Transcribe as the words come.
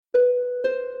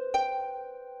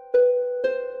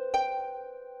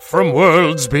from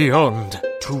worlds beyond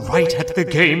to right at the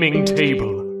gaming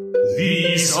table.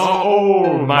 These are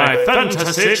all my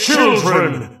fantasy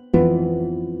children!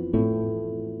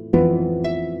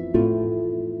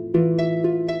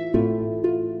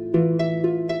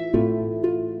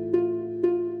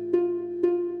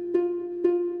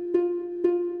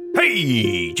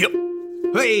 Hey,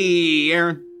 Jim. Hey,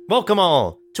 Aaron. Welcome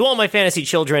all to All My Fantasy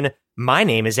Children. My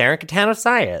name is Aaron Catano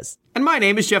Saez. And my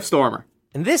name is Jeff Stormer.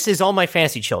 And this is All My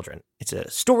Fantasy Children. It's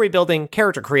a story building,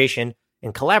 character creation,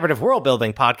 and collaborative world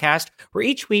building podcast where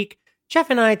each week Jeff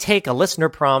and I take a listener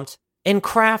prompt and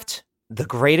craft the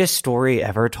greatest story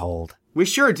ever told. We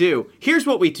sure do. Here's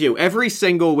what we do every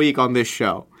single week on this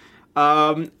show.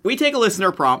 We take a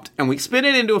listener prompt and we spin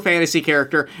it into a fantasy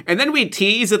character, and then we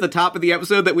tease at the top of the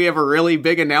episode that we have a really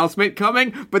big announcement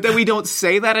coming, but then we don't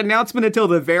say that announcement until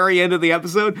the very end of the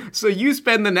episode. So you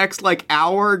spend the next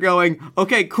hour going,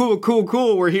 okay,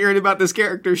 cool, we're hearing about this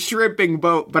character's shrimping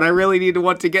boat, but I really need to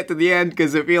want to get to the end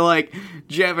because I feel like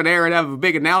Jeff and Aaron have a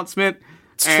big announcement.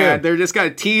 And they're just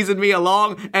kind of teasing me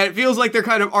along, and it feels like they're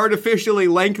kind of artificially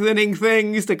lengthening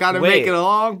things to kind of make it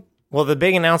along. Well, the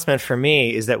big announcement for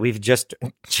me is that we've just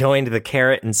joined the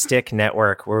Carrot and Stick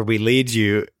network, where we lead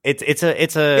you. It's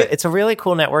a really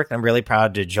cool network that I'm really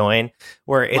proud to join.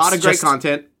 Where it's a lot of great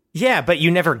content. Yeah, but you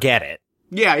never get it.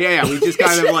 Yeah. We just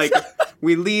kind of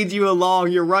we lead you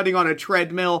along. You're running on a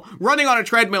treadmill. Running on a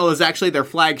treadmill is actually their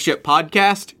flagship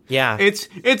podcast. Yeah, it's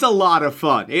a lot of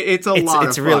fun. It's a lot of fun.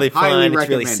 It's really fun. Highly it's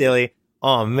recommend. Really silly.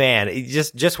 Oh man,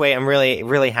 just wait. I'm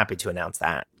really happy to announce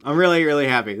that. I'm really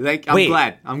happy.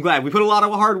 I'm glad. We put a lot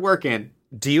of hard work in.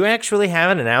 Do you actually have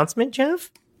an announcement,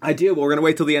 Jeff? I do, but we're gonna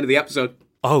wait till the end of the episode.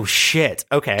 Oh shit.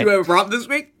 Okay. Do you have a prompt this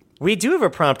week? We do have a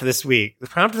prompt this week. The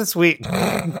prompt this week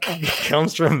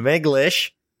comes from Meg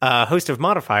Lish, host of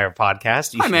Modifier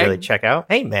Podcast. You should really check out.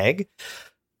 Hey, Meg.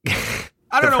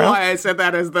 I don't know why I said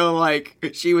that as though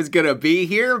she was gonna be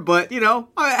here, but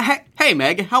hey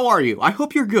Meg, how are you? I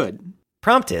hope you're good.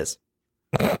 Prompt is,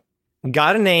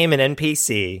 got a name an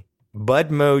NPC,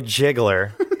 Budmo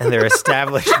Jiggler, and their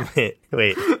establishment.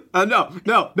 Wait.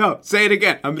 No. Say it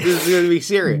again. This is going to be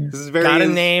serious. This is very... Got a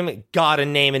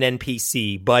name an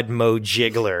NPC, Budmo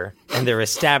Jiggler, and their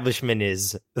establishment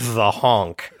is The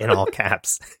Honk, in all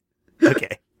caps.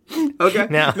 Okay.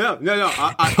 Now, no.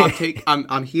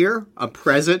 I'm here. I'm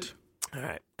present. All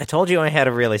right. I told you I had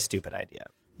a really stupid idea.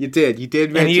 You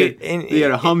did mention you had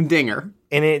a humdinger.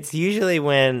 And it's usually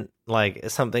when,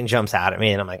 something jumps out at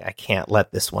me and I'm like, I can't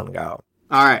let this one go.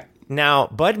 All right. Now,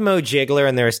 Budmo Jiggler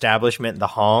and their establishment, The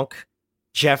Honk.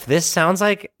 Jeff, this sounds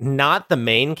like not the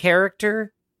main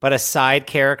character, but a side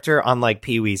character on,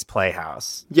 Pee-wee's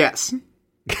Playhouse. Yes.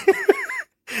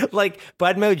 Budmo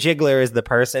Jiggler is the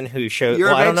person who shows...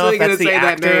 You're eventually going to say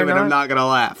that name and I'm not going to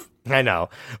laugh. I know.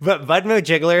 But Budmo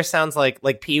Jiggler sounds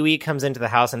like Pee-wee comes into the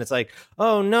house and it's like,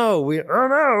 oh no, we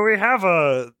have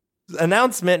a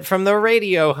announcement from the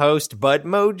radio host,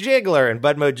 Budmo Jiggler. And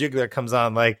Budmo Jiggler comes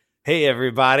on hey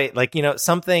everybody.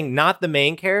 Something, not the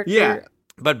main character. Yeah.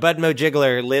 But Budmo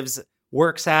Jiggler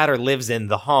works at or lives in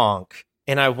The Honk.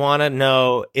 And I want to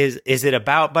know, is it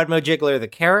about Budmo Jiggler, the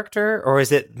character, or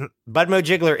is it Budmo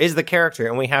Jiggler is the character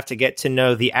and we have to get to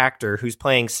know the actor who's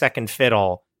playing second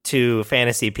fiddle to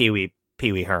Fantasy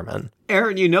Pee-wee Herman?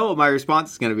 Aaron, you know what my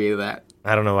response is going to be to that.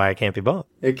 I don't know why it can't be both.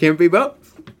 It can't be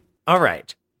both. All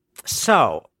right.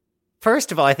 So,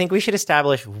 first of all, I think we should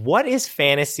establish what is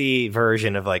fantasy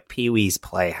version of Pee-wee's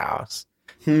Playhouse.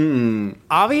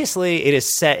 Obviously, it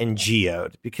is set in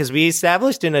Geode because we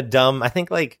established in a dumb, I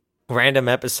think random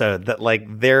episode that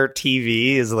their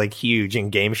TV is huge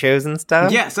in game shows and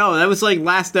stuff. Yeah, so that was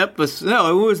last episode.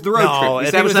 No, it was the road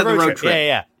trip. It was the road trip.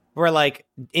 Yeah. We're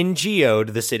in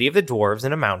Geode, the city of the dwarves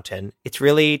in a mountain. It's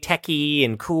really techie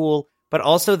and cool, but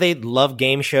also they love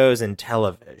game shows and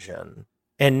television.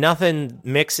 And nothing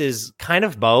mixes kind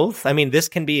of both. I mean, this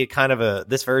can be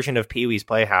this version of Pee-wee's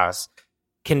Playhouse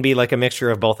can be a mixture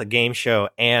of both a game show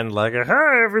and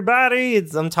hey, everybody,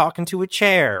 I'm talking to a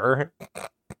chair.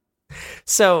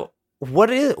 So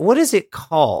what is it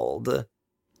called?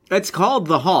 It's called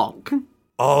The Honk.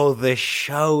 Oh, the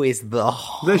show is The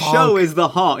Honk. The show is The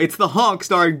Honk. It's The Honk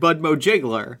starring Budmo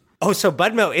Jiggler. Oh, so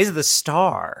Budmo is the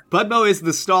star. Budmo is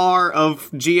the star of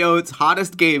Geode's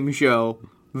hottest game show,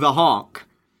 The Honk.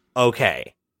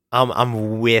 Okay.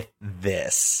 I'm with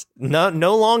this. No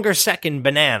longer second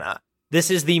banana.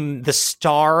 This is the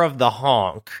star of The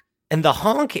Honk. And The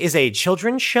Honk is a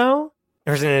children's show?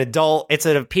 There's an adult, it's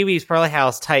a Pee-wee's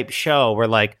Playhouse type show where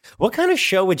what kind of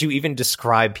show would you even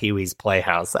describe Pee-wee's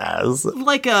Playhouse as?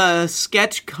 Like a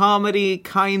sketch comedy,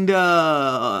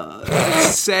 kinda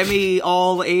semi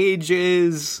all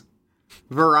ages,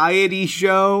 variety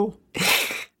show.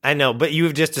 I know, but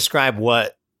you've just described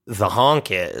what The Honk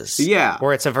is. Yeah.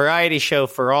 Where it's a variety show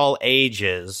for all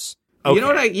ages. Okay.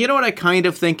 You know what I kind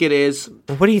of think it is?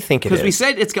 What do you think it is? Because we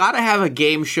said it's got to have a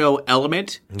game show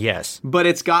element. Yes. But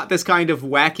it's got this kind of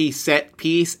wacky set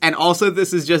piece, and also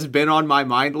this has just been on my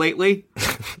mind lately.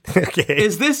 Okay.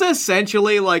 Is this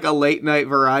essentially like a late night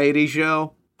variety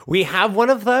show? We have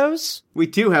one of those? We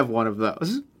do have one of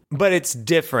those. But it's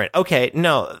different. Okay,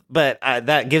 no, but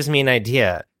that gives me an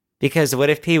idea. Because what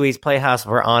if Pee-wee's Playhouse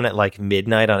were on at like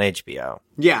midnight on HBO?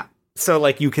 Yeah. So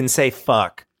like you can say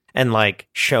fuck and like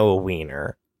show a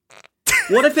wiener.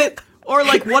 What if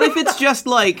it's just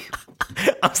like...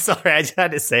 I'm sorry, I just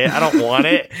had to say it. I don't want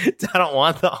it. I don't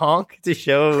want the honk to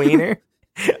show a wiener.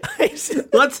 Let's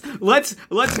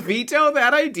veto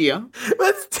that idea.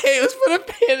 Let's put a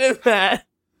pin in that.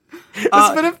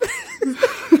 Let's put a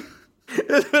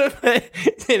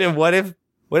pin in what if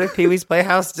Pee-wee's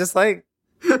Playhouse just like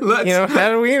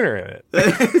had a wiener in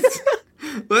it?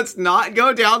 Let's not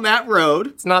go down that road.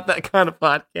 It's not that kind of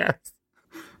podcast.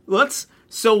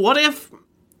 So what if,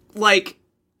 like,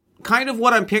 kind of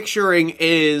what I'm picturing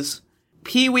is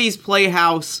Pee-wee's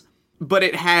Playhouse, but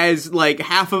it has, like,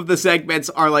 half of the segments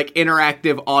are, like,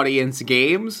 interactive audience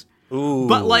games. Ooh.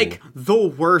 But, like, the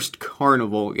worst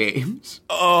carnival games.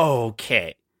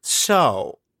 Okay.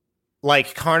 So,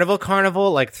 like,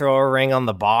 Carnival, like, throw a ring on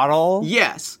the bottle?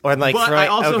 Yes. Or, like, but I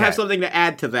also have something to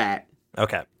add to that.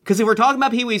 Okay. Because if we're talking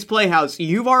about Pee-wee's Playhouse,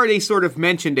 you've already sort of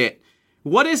mentioned it.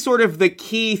 What is sort of the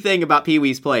key thing about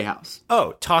Pee-wee's Playhouse?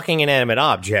 Oh, talking inanimate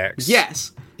objects.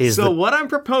 Yes. Is so what I'm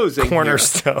proposing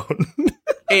cornerstone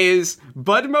is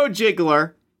Budmo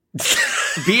Jiggler,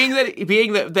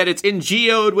 being that it's in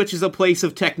Geode, which is a place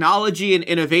of technology and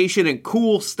innovation and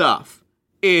cool stuff,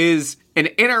 is an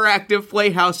interactive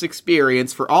Playhouse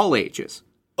experience for all ages.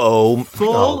 Full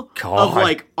of,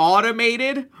 like,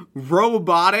 automated,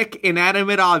 robotic,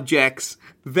 inanimate objects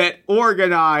that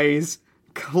organize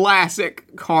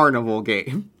classic carnival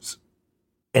games.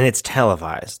 And it's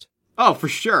televised. Oh, for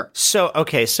sure. So,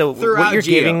 okay, so Throughout what you're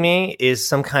Geo. giving me is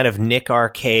some kind of Nick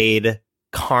Arcade,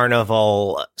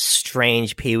 Carnival,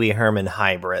 strange Pee-wee Herman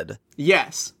hybrid.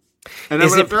 Yes. And I'm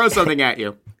going to throw something at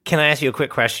you. Can I ask you a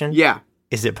quick question? Yeah.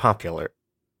 Is it popular?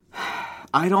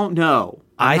 I don't know.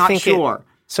 I'm I not think sure.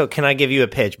 So can I give you a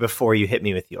pitch before you hit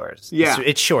me with yours? Yeah.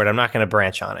 It's short. I'm not going to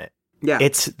branch on it. Yeah.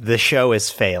 It's the show is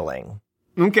failing.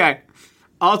 Okay.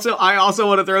 I also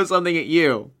want to throw something at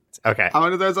you. Okay. I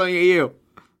want to throw something at you.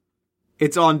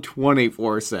 It's on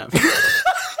 24/7.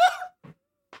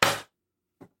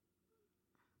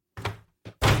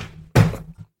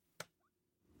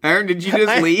 Aaron, did you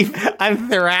just leave? I'm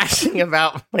thrashing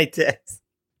about my text.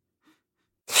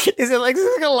 Is it like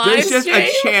a live There's just stream? a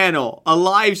channel, a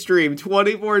live stream,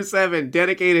 24/7,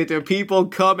 dedicated to people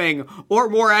coming, or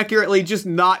more accurately, just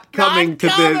not coming to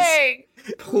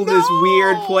this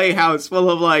weird playhouse full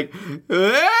of like,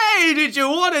 hey, did you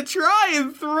want to try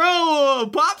and throw a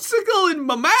popsicle in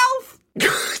my mouth?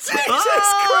 Jesus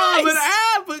Christ!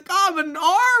 I'm an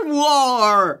arm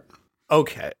war.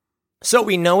 Okay, so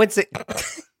we know it's a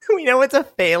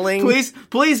failing. Please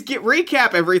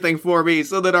recap everything for me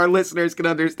so that our listeners can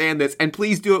understand this, and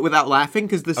please do it without laughing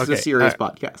because this is a serious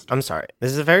podcast. I'm sorry.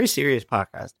 This is a very serious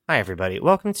podcast. Hi, everybody.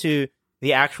 Welcome to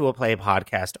the Actual Play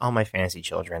podcast, All My Fantasy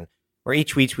Children, where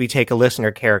each week we take a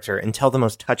listener character and tell the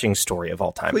most touching story of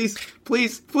all time. Please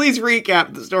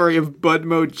recap the story of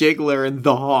Budmo Jiggler and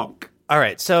the Honk. All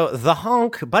right, so the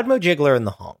Honk, Budmo Jiggler and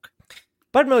the Honk.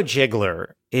 Budmo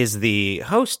Jiggler is the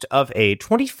host of a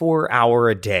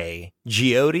 24-hour-a-day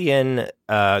Geodian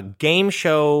game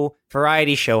show,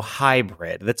 variety show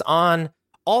hybrid that's on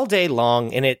all day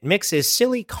long, and it mixes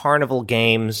silly carnival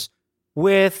games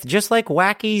with just like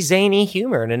wacky, zany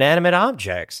humor and inanimate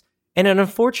objects. And it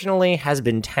unfortunately has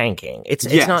been tanking. It's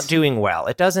not doing well.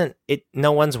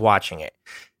 No one's watching it.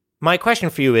 My question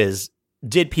for you is,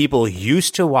 did people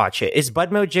used to watch it? Is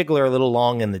Budmo Jiggler a little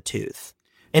long in the tooth?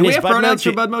 And do we have pronouns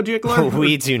for Budmo Jiggler?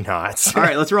 We do not. All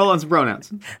right, let's roll on some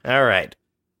pronouns. All right.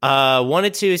 1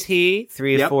 and 2 is he.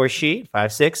 3 and 4 she.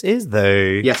 5, 6 is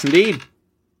they. Yes, indeed.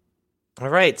 All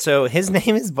right, so his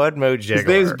name is Budmo Jiggler. His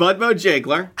name is Budmo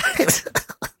Jiggler.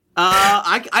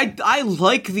 I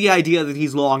like the idea that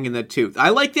he's long in the tooth. I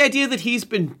like the idea that he's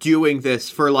been doing this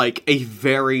for like a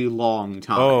very long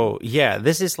time. Oh, yeah.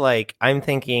 This is like, I'm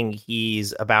thinking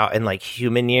he's about in like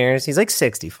human years. He's like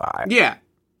 65. Yeah.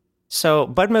 So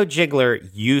Budmo Jiggler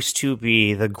used to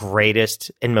be the greatest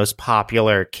and most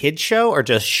popular kid show or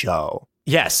just show?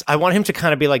 Yes, I want him to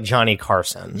kind of be like Johnny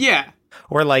Carson. Yeah.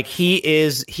 Where like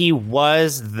he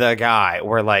was the guy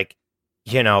where like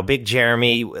Big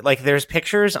Jeremy. Like, there's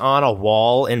pictures on a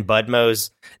wall in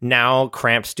Budmo's now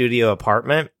cramped studio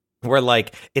apartment where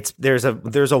like there's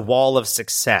a wall of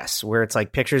success where it's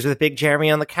like pictures with Big Jeremy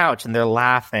on the couch and they're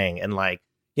laughing and like,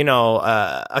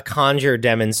 a conjure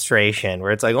demonstration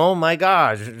where it's like, oh my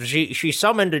gosh, she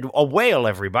summoned a whale,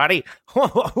 everybody.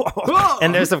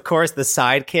 And there's of course the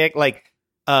sidekick, like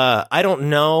I don't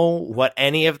know what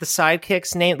any of the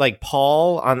sidekicks named, like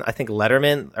Paul on I think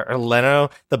Letterman or Leno,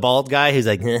 the bald guy who's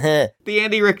like the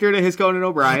Andy Richter to his Conan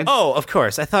O'Brien. Oh, of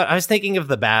course. I was thinking of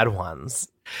the bad ones.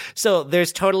 So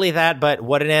there's totally that, but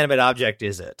what inanimate object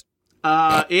is it?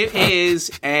 It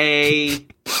is a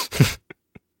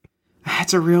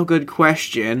That's a real good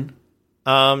question.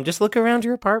 Just look around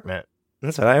your apartment.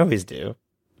 That's what I always do.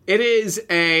 It is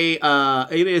an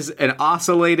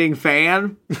oscillating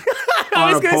fan.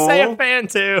 I was going to say a fan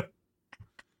too.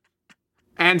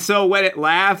 And so when it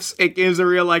laughs, it gives a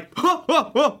real like. It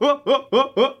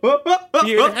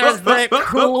has that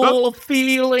cool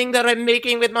feeling that I'm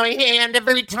making with my hand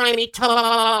every time he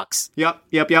talks.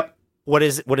 Yep. What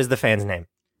is the fan's name?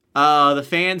 The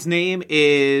fan's name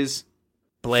is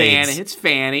Blades. It's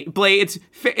Fanny Blades.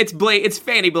 It's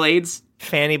Fanny Blades.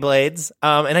 Fanny Blades.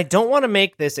 And I don't want to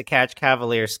make this a Catch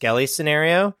Cavalier Skelly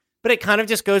scenario, but it kind of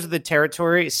just goes with the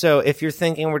territory. So if you're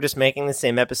thinking we're just making the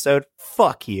same episode,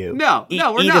 fuck you. No,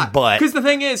 we're eat not. A butt. Because the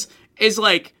thing is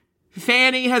like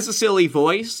Fanny has a silly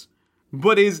voice,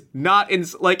 but is not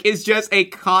is just a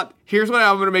Here's what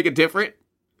I'm going to make it different.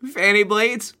 Fanny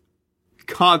Blades,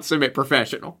 consummate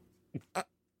professional.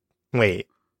 Wait.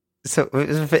 So what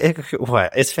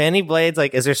is Fanny Blades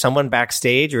like? Is there someone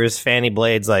backstage, or is Fanny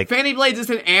Blades like? Fanny Blades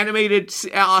is an animated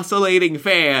oscillating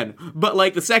fan, but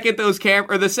like the second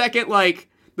the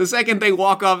second they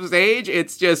walk off stage,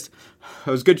 it's just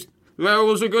it was good. That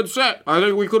was a good set. I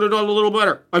think we could have done a little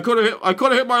better. I could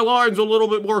have hit my lines a little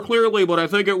bit more clearly, but I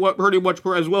think it went pretty much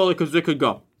as well as it could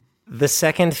go. The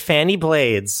second Fanny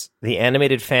Blades, the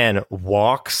animated fan,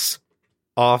 walks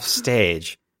off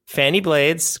stage. Fanny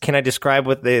Blades, can I describe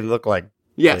what they look like?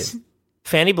 Yes. Please?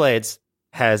 Fanny Blades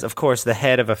has, of course, the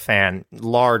head of a fan,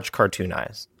 large cartoon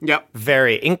eyes. Yep.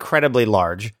 Very, incredibly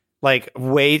large. Like,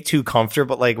 way too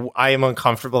comfortable. Like, I am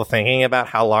uncomfortable thinking about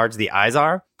how large the eyes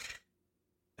are.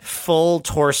 Full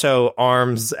torso,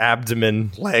 arms,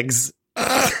 abdomen, legs.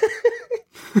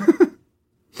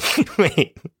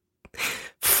 Wait.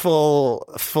 Full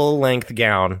length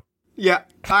gown. Yeah.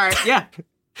 All right. Yeah.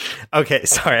 Okay,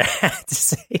 sorry, I had to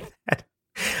say that.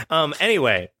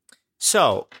 Anyway,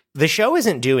 so the show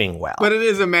isn't doing well, but it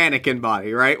is a mannequin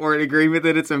body, right? We're in agreement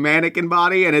that it's a mannequin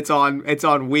body, and it's on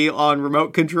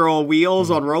remote control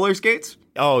wheels on roller skates.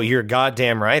 Oh, you're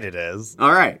goddamn right, it is.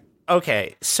 All right.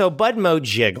 Okay, so Budmo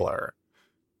Jiggler.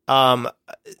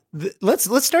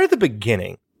 Let's start at the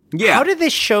beginning. Yeah. How did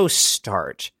this show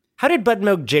start? How did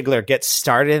Budmo Jiggler get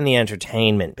started in the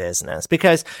entertainment business?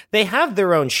 Because they have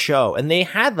their own show, and they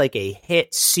had like a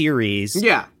hit series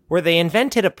where they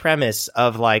invented a premise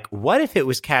of like, what if it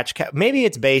was maybe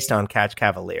it's based on Catch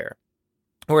Cavalier,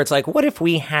 where it's like, what if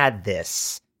we had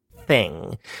this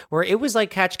thing where it was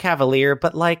like Catch Cavalier,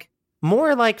 but like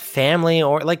more like family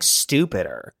or like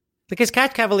stupider? Because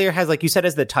Catch Cavalier has, like you said,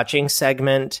 as the touching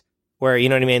segment where, you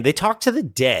know what I mean? They talk to the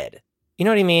dead. You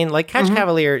know what I mean? Like Catch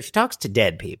Cavalier, she talks to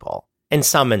dead people and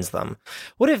summons them.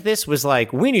 What if this was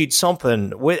like, we need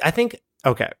something? I think,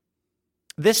 okay,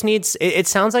 this needs, it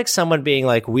sounds like someone being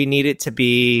like, we need it to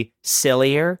be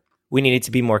sillier. We need it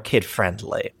to be more kid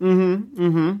friendly.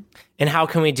 And how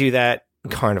can we do that?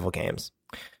 Carnival Games.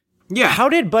 Yeah. How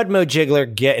did Budmo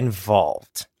Jiggler get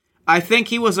involved? I think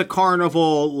he was a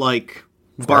carnival, like,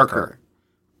 barker.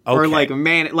 Okay. Or like,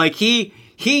 man, like he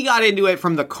got into it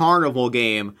from the carnival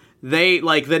game. They,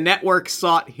 like, the network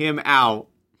sought him out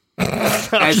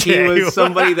as he was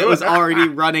somebody that was already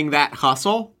running that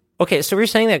hustle. Okay, so we're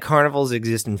saying that carnivals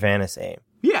exist in fantasy.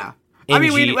 Yeah.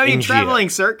 Traveling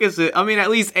circus, at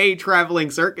least a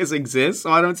traveling circus exists, so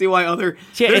I don't see why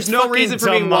there's no reason for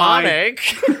me why.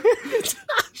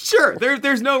 Sure,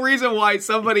 there's no reason why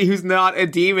somebody who's not a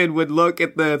demon would look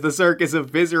at the Circus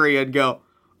of Misery and go,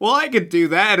 well, I could do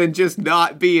that and just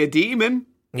not be a demon.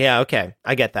 Yeah, okay.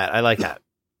 I get that. I like that.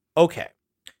 Okay.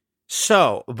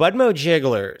 So, Budmo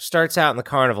Jiggler starts out in the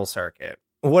carnival circuit.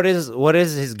 What is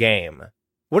his game?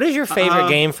 What is your favorite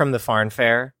game from the Farm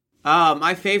Fair?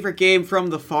 My favorite game from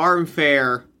the Farm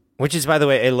Fair, which is, by the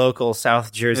way, a local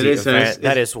South Jersey event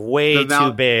that is way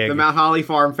too big. The Mount Holly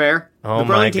Farm Fair. Oh, the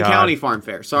Burlington my God. County Farm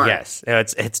Fair. Sorry. Yes,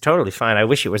 it's totally fine. I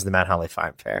wish it was the Mount Holly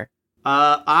Farm Fair.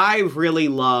 I really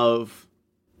love.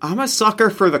 I'm a sucker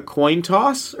for the coin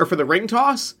toss or for the ring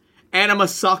toss, And I'm a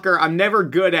sucker. I'm never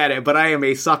good at it, but I am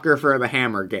a sucker for the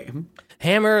Hammer game.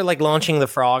 Hammer, like launching the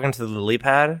frog into the lily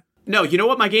pad? No, you know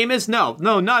what my game is? No,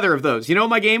 neither of those. You know what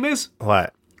my game is?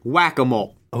 What?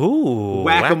 Whack-a-mole. Ooh.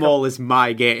 Whack-a-mole is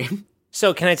my game.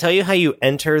 So can I tell you how you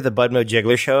enter the Budmo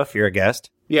Jiggler show if you're a guest?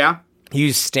 Yeah?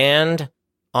 You stand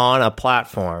on a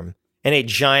platform, and a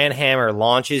giant hammer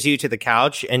launches you to the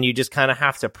couch, and you just kind of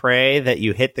have to pray that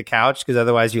you hit the couch, because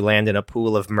otherwise you land in a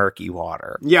pool of murky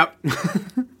water. Yep.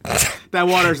 That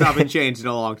water's not been changed in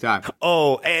a long time.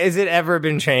 Oh, has it ever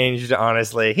been changed,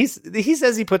 honestly? He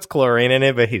says he puts chlorine in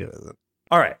it, but he doesn't.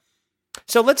 All right.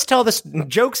 So let's tell this,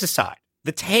 jokes aside.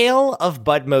 The tale of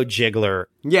Budmo Jiggler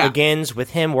begins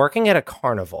with him working at a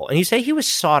carnival. And you say he was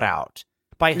sought out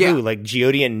by who? Like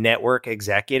Geodian network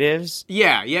executives?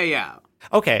 Yeah.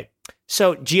 Okay.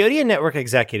 So Geodian network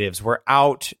executives were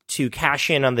out to cash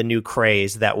in on the new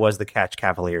craze that was the Catch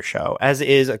Cavalier show, as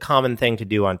is a common thing to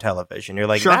do on television. You're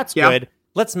like, that's good.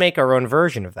 Let's make our own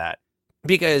version of that.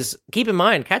 Because keep in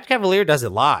mind, Catch Cavalier does it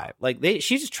live. Like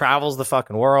she just travels the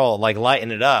fucking world, like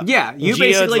lighting it up. Yeah, you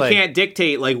basically can't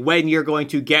dictate like when you're going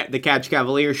to get the Catch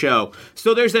Cavalier show.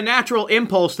 So there's a natural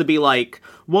impulse to be like,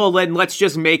 well, then let's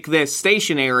just make this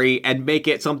stationary and make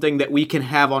it something that we can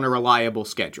have on a reliable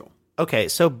schedule. Okay,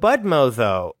 so Budmo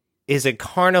though is a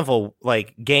carnival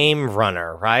like game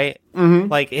runner, right? Mm-hmm.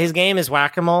 Like his game is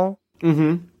Whack-a-Mole.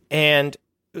 Mm-hmm. And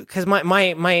because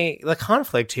the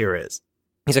conflict here is,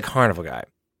 he's a carnival guy.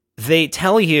 They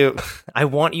tell you, I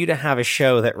want you to have a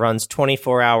show that runs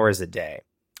 24 hours a day.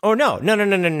 Oh,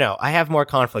 no. I have more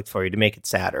conflict for you to make it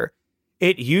sadder.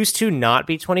 It used to not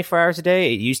be 24 hours a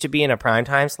day. It used to be in a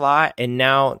primetime slot. And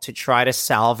now to try to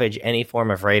salvage any form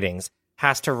of ratings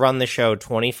has to run the show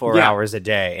 24 hours a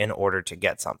day in order to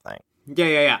get something.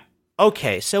 Yeah.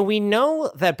 Okay, so we know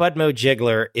that Budmo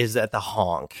Jiggler is at the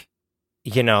honk.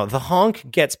 You know, the honk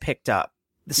gets picked up.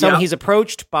 So he's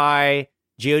approached by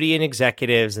Geodian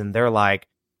executives, and they're like,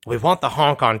 we want the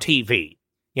honk on TV.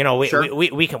 You know, we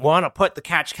can want to put the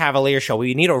Catch Cavalier show.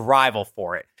 We need a rival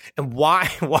for it. And why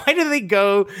do they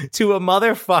go to a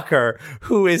motherfucker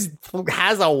who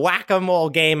has a whack-a-mole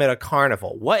game at a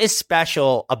carnival? What is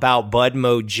special about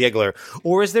Budmo Jiggler?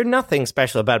 Or is there nothing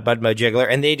special about Budmo Jiggler,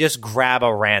 and they just grab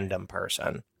a random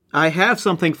person? I have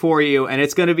something for you, and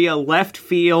it's going to be a left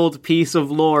field piece of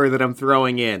lore that I'm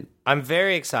throwing in. I'm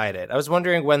very excited. I was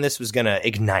wondering when this was going to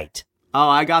ignite. Oh,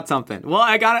 I got something. Well,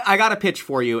 I got a pitch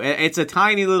for you. It's a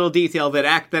tiny little detail that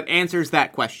answers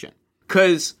that question.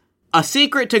 Because a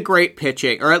secret to great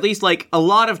pitching, or at least like a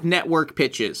lot of network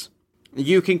pitches,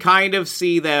 you can kind of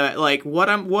see that like what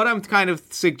I'm kind of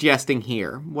suggesting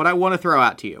here. What I want to throw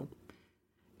out to you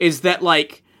is that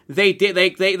like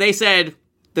they said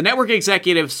the network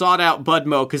executives sought out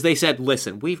Budmo because they said,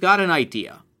 listen, we've got an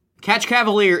idea. Catch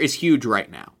Cavalier is huge right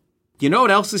now. You know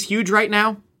what else is huge right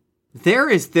now? There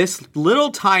is this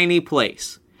little tiny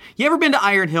place. You ever been to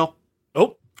Iron Hill?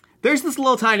 Oh. There's this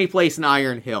little tiny place in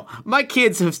Iron Hill. My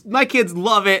kids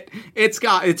love it. It's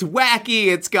wacky.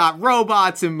 It's got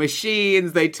robots and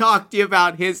machines. They talk to you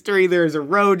about history. There's a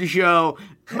road show.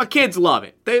 My kids love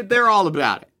it. They're all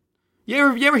about it. You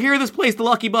ever hear of this place, the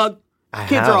Lucky Bug?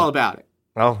 Kids are all about it.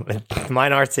 Oh,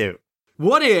 mine are too.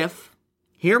 What if,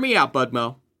 hear me out,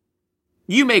 Budmo,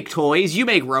 you make toys, you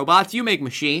make robots, you make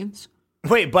machines.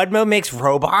 Wait, Budmo makes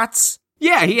robots?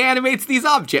 Yeah, he animates these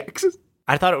objects.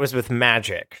 I thought it was with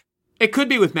magic. It could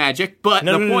be with magic, but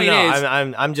the point is...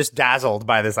 I'm just dazzled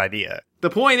by this idea. The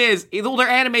point is, either they're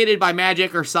animated by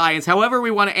magic or science, however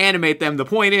we want to animate them, the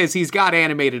point is he's got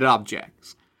animated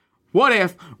objects. What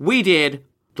if we did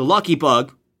the Lucky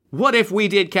Bug? What if we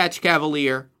did Catch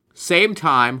Cavalier? Same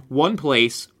time, one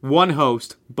place, one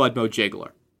host, Budmo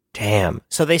Jiggler. Damn.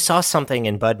 So they saw something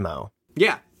in Budmo.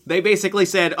 Yeah. They basically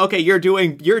said, okay, you're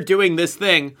doing this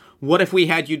thing. What if we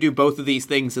had you do both of these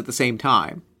things at the same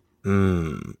time?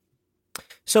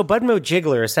 So Budmo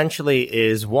Jiggler essentially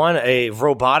is a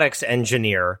robotics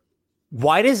engineer.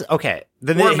 Why does or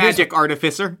magic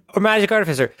artificer? Or magic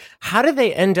artificer. How did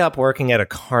they end up working at a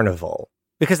carnival?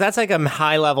 Because that's like a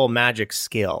high level magic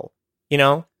skill. You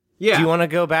know? Yeah. Do you want to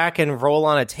go back and roll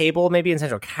on a table, maybe in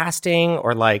central casting,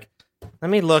 or like?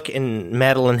 Let me look in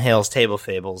Madeline Hale's Table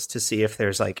Fables to see if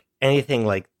there's like anything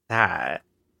like that.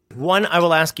 One, I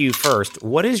will ask you first,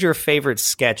 what is your favorite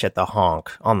sketch at the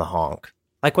honk, on the honk?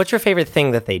 Like, what's your favorite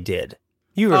thing that they did?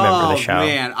 You remember the show. Oh,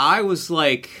 man, I was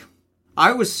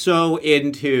so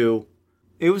into,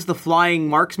 it was the Flying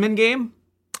Marksman game.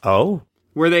 Oh.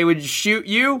 Where they would shoot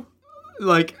you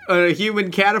like a human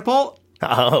catapult.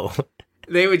 Oh.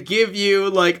 They would give you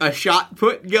like a shot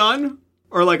put gun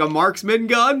or like a marksman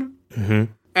gun.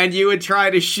 Mm-hmm. And you would try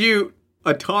to shoot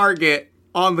a target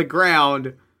on the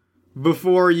ground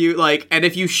before you, like, and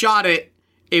if you shot it,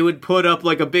 it would put up,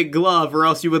 like, a big glove, or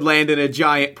else you would land in a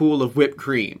giant pool of whipped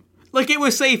cream. Like, it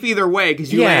was safe either way,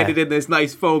 because you landed in this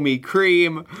nice foamy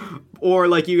cream, or,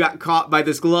 like, you got caught by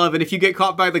this glove, and if you get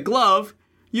caught by the glove,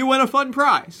 you win a fun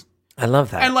prize. I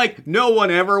love that. And, like, no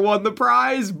one ever won the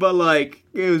prize, but, like,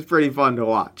 it was pretty fun to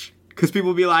watch. Because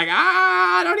people be like,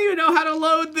 I don't even know how to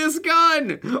load this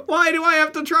gun. Why do I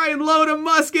have to try and load a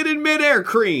musket in midair?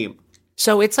 Cream.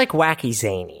 So it's like wacky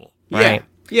zany, right?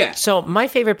 Yeah. So my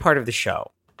favorite part of the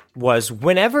show was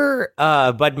whenever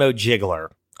Budmo Jiggler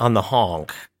on the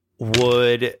honk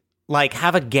would like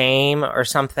have a game or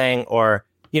something, or,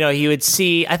 you know, you would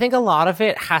see, I think a lot of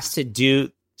it has to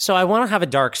do, so I want to have a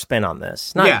dark spin on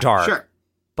this. Not dark, sure.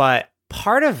 But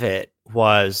part of it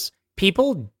was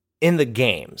people in the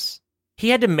games, he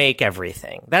had to make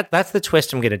everything. That's the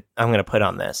twist I'm gonna put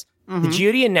on this. Mm-hmm. The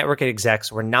Geodian network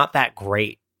execs were not that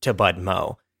great to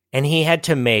Budmo, and he had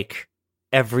to make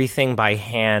everything by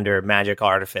hand or magic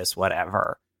artifice,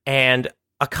 whatever. And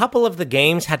a couple of the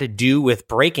games had to do with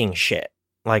breaking shit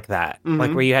like that,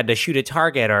 like where you had to shoot a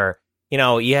target, or, you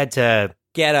know, you had to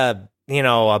get a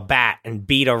bat and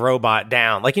beat a robot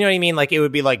down. Like, you know what I mean? Like, it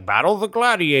would be like Battle of the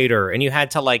Gladiator, and you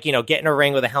had to, like, you know, get in a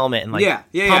ring with a helmet and,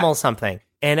 like, pummel something.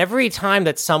 And every time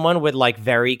that someone would, like,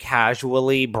 very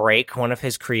casually break one of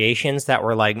his creations that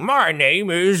were like, my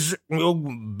name is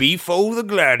Beefo the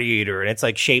Gladiator, and it's,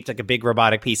 like, shaped like a big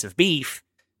robotic piece of beef,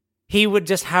 he would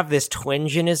just have this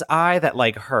twinge in his eye that,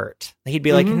 like, hurt. He'd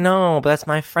be like, no, but that's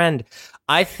my friend.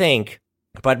 I think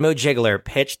Budmo Jiggler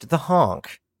pitched the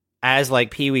honk as, like,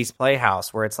 Pee-wee's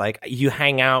Playhouse, where it's like, you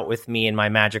hang out with me and my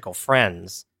magical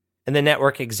friends. And the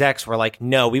network execs were like,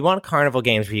 no, we want carnival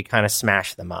games where you kind of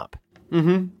smash them up.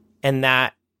 Mm-hmm. And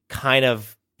that kind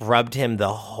of rubbed him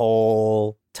the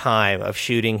whole time of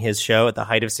shooting his show at the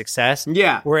height of success.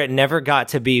 Yeah. Where it never got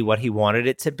to be what he wanted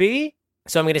it to be.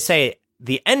 So I'm going to say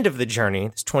the end of the journey,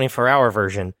 this 24-hour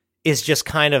version, is just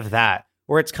kind of that,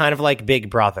 where it's kind of like Big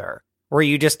Brother, where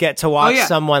you just get to watch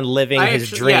someone living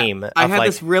his dream. I had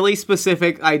this really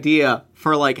specific idea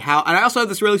for, like, how, and I also have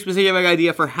this really specific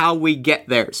idea for how we get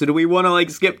there. So do we want to, like,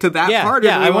 skip to that part?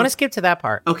 Yeah, I want to skip to that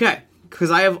part. Okay. Because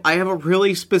I have a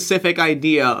really specific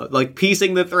idea, like,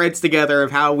 piecing the threads together of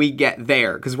how we get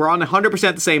there. Because we're on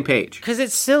 100% the same page. Because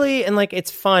it's silly and, like, it's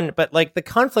fun. But, like, the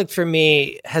conflict for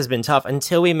me has been tough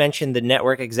until we mentioned the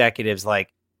network executives,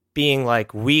 like, being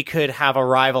like, we could have a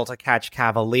rival to catch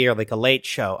Cavalier, like a late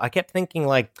show. I kept thinking,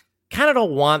 like, kind of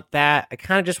don't want that. I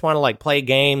kind of just want to, like, play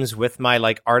games with my,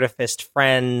 like, artifice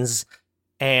friends.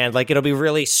 And, like, it'll be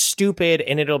really stupid.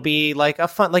 And it'll be, like, a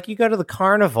fun, like, you go to the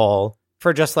carnival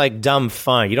for just, like, dumb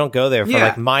fun. You don't go there for,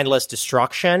 like, mindless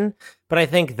destruction. But I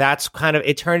think that's kind of,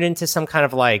 it turned into some kind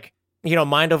of, like, you know,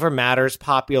 Mind Over Matter's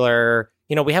popular.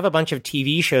 You know, we have a bunch of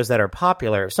TV shows that are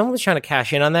popular. If someone was trying to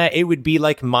cash in on that, it would be,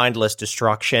 like, mindless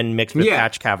destruction mixed with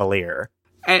Catch Cavalier.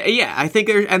 And, I think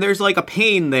there's, like, a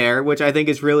pain there, which I think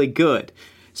is really good.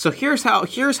 So here's how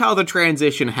the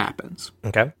transition happens.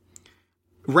 Okay.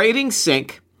 Ratings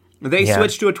sync. They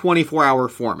switch to a 24-hour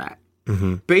format.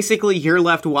 Mm-hmm. Basically, you're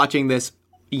left watching this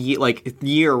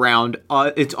year-round.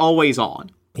 It's always on.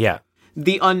 Yeah.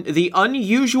 The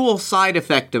unusual side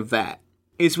effect of that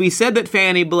is we said that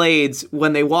Fanny Blades,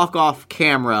 when they walk off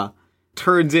camera,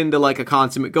 turns into, like, a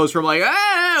consummate, goes from, like,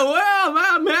 well,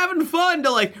 I'm having fun,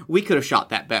 to, like, we could have shot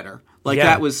that better. Like,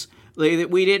 that was, like,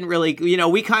 we didn't really, you know,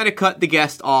 we kind of cut the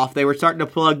guest off. They were starting to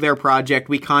plug their project.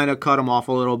 We kind of cut them off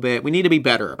a little bit. We need to be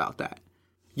better about that.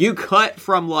 You cut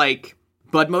from, like,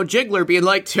 Budmo Jiggler being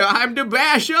like, time to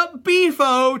bash up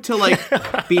Beefo, to, like,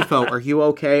 Beefo, are you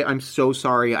okay? I'm so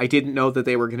sorry. I didn't know that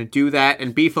they were going to do that.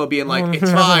 And Beefo being like, it's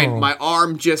fine. My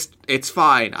arm it's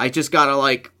fine. I just got to,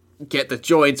 like, get the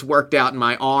joints worked out in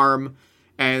my arm.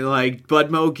 And, like,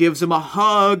 Budmo gives him a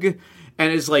hug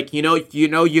and is like, you know,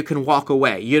 you can walk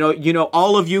away. You know,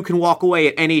 all of you can walk away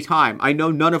at any time. I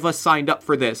know none of us signed up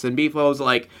for this. And Beefo's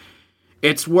like,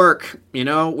 it's work. You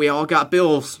know, we all got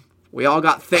bills. We all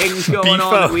got things going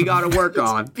on that we got to work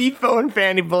on. Beefo and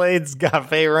Fanny Blades got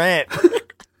pay rent.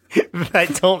 I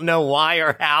don't know why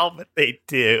or how, but they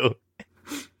do.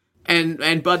 And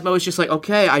Budmo is just like,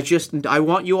 okay, I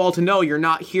want you all to know you're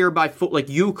not here by foot. Like,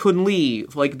 you can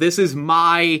leave. Like,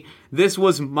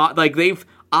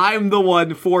 I'm the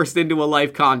one forced into a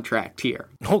life contract here.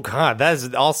 Oh, God,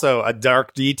 that's also a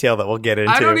dark detail that we'll get into.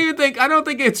 I don't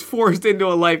think it's forced into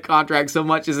a life contract so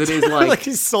much as it is like... like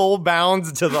his soul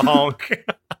bounds to the honk.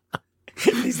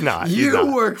 He's not.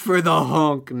 You work for the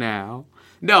honk now.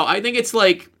 No, I think it's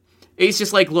like, it's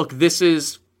just like, look, this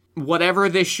is, whatever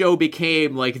this show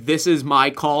became, like, this is my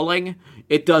calling.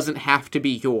 It doesn't have to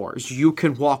be yours. You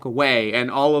can walk away. And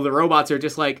all of the robots are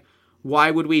just like,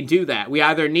 why would we do that? We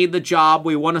either need the job,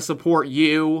 we want to support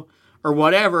you, or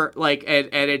whatever, like, and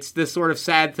it's this sort of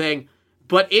sad thing.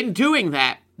 But in doing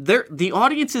that, the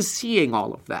audience is seeing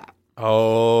all of that.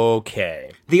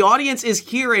 Okay. The audience is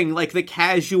hearing, like, the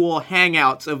casual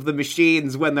hangouts of the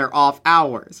machines when they're off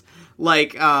hours.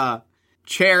 Like,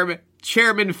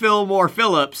 Chairman Fillmore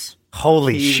Phillips.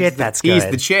 Holy shit, that's good.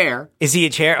 He's the chair. Is he a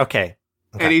chair? Okay.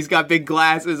 And he's got big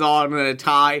glasses on and a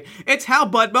tie. It's how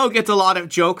Budmo gets a lot of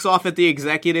jokes off at the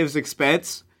executive's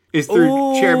expense, is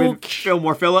through Chairman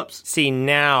Fillmore Phillips. See,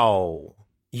 now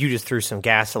you just threw some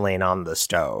gasoline on the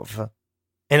stove.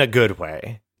 In a good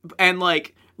way. And,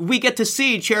 like, we get to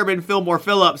see Chairman Fillmore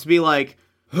Phillips be like,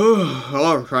 oh,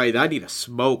 all right, I need a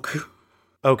smoke.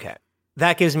 Okay.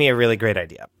 That gives me a really great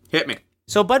idea. Hit me.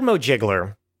 So Budmo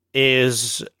Jiggler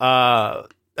is a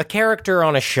character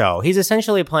on a show. He's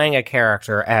essentially playing a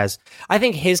character as... I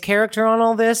think his character on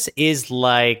all this is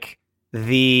like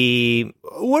the...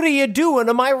 What are you doing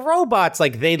to my robots?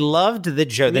 Like, they loved the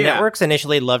joke. The networks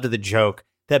initially loved the joke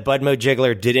that Budmo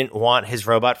Jiggler didn't want his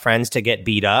robot friends to get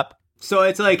beat up. So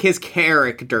it's like his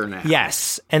character now.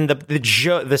 Yes, and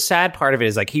the sad part of it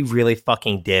is, like, he really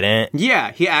fucking didn't.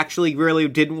 Yeah, he actually really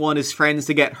didn't want his friends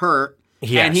to get hurt.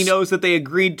 Yes. And he knows that they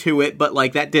agreed to it, but,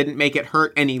 like, that didn't make it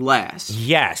hurt any less.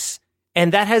 Yes,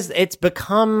 and it's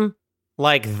become,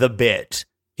 like, the bit,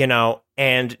 you know,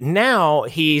 and now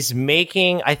he's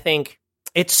making, I think,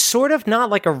 it's sort of not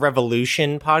like a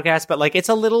Revolution podcast, but, like, it's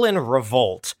a little in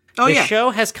revolt. The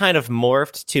show has kind of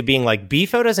morphed to being like,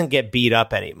 Beefo doesn't get beat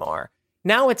up anymore.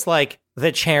 Now it's like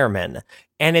the chairman,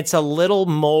 and it's a little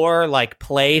more like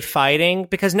play fighting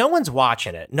because no one's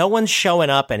watching it. No one's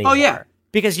showing up anymore. Oh, yeah.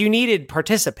 Because you needed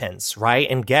participants, right?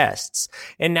 And guests.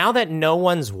 And now that no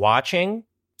one's watching,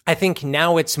 I think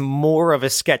now it's more of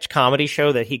a sketch comedy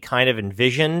show that he kind of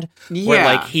envisioned. Yeah. Where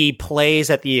like he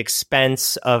plays at the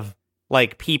expense of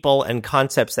like people and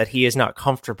concepts that he is not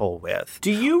comfortable with.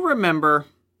 Do you remember...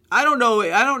 I don't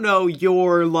know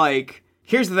your, like...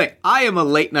 Here's the thing. I am a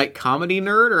late-night comedy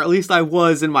nerd, or at least I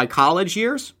was in my college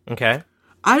years. Okay.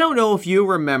 I don't know if you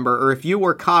remember, or if you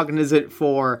were cognizant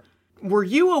for... Were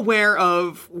you aware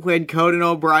of when Conan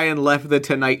O'Brien left The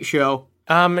Tonight Show?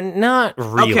 Not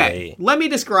really. Okay, let me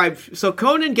describe... So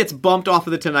Conan gets bumped off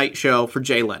of The Tonight Show for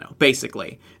Jay Leno,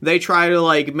 basically. They try to,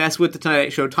 like, mess with The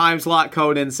Tonight Show time slot.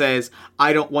 Conan says,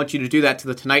 I don't want you to do that to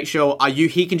The Tonight Show.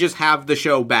 He can just have the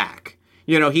show back.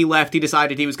 You know, he left, he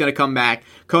decided he was going to come back.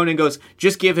 Conan goes,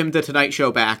 just give him the Tonight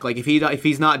Show back. Like, if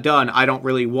he's not done, I don't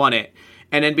really want it.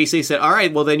 And NBC said, all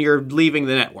right, well, then you're leaving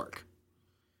the network.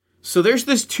 So there's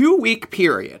this 2-week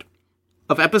period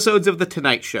of episodes of The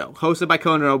Tonight Show, hosted by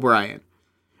Conan O'Brien,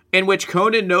 in which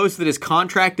Conan knows that his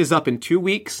contract is up in 2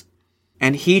 weeks,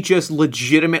 and he just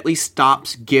legitimately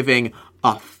stops giving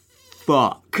a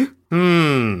fuck.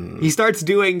 He starts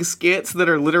doing skits that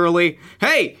are literally,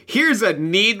 hey, here's a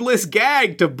needless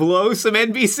gag to blow some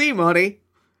NBC money.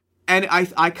 And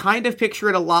I kind of picture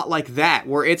it a lot like that,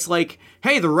 where it's like,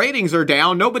 hey, the ratings are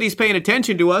down, nobody's paying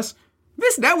attention to us.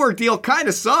 This network deal kind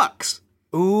of sucks.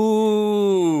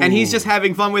 Ooh. And he's just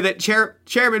having fun with it.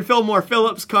 Chairman Fillmore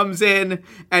Phillips comes in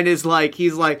and he's like,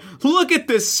 look at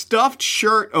this stuffed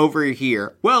shirt over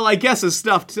here. Well, I guess the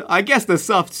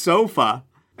stuffed sofa.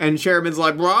 And Chairman's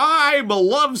like, well, I'm a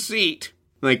love seat.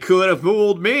 They could have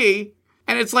fooled me.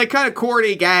 And it's like kind of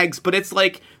corny gags, but it's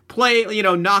like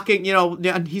knocking,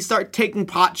 he starts taking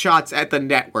pot shots at the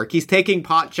network. He's taking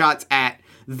pot shots at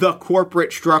the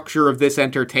corporate structure of this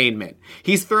entertainment.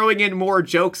 He's throwing in more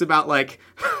jokes about like,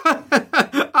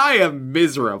 I am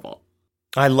miserable.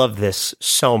 I love this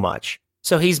so much.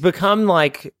 So he's become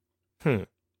like,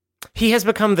 he has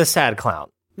become the sad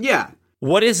clown. Yeah.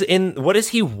 What does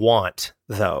he want,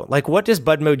 though? Like, what does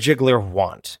Budmo Jiggler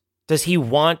want? Does he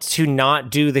want to not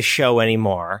do the show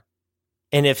anymore?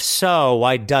 And if so,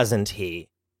 why doesn't he?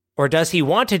 Or does he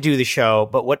want to do the show,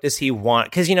 but what does he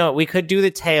want? Because, we could do the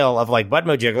tale of, like,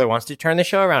 Budmo Jiggler wants to turn the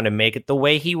show around and make it the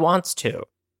way he wants to.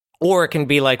 Or it can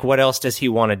be, like, what else does he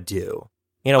want to do?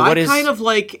 I kind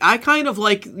of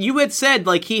like, you had said,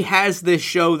 like, he has this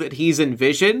show that he's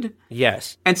envisioned.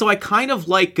 Yes. And so I kind of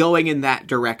like going in that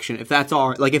direction, if that's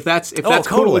all, like, if that's totally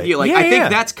cool with you. Like, I think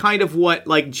that's kind of what,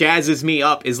 like, jazzes me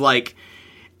up is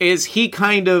he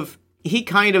kind of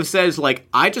says, like,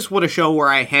 I just want a show where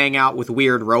I hang out with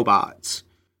weird robots.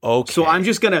 Okay. So I'm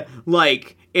just gonna,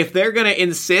 like, if they're gonna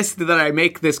insist that I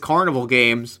make this carnival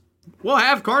games, we'll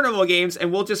have carnival games,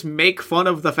 and we'll just make fun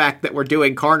of the fact that we're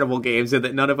doing carnival games and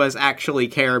that none of us actually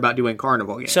care about doing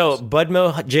carnival games. So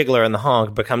Budmo Jiggler and the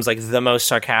Honk becomes, like, the most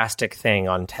sarcastic thing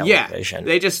on television. Yeah,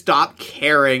 they just stop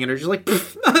caring and are just like,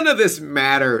 none of this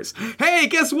matters. Hey,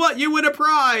 guess what? You win a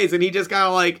prize! And he just kind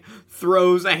of, like,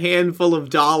 throws a handful of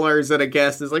dollars at a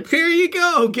guest and is like, here you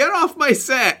go, get off my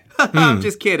set. I'm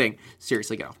just kidding.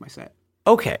 Seriously, get off my set.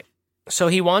 Okay. So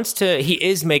he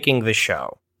is making the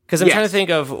show. Because I'm trying to think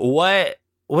of what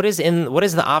is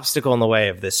the obstacle in the way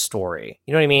of this story?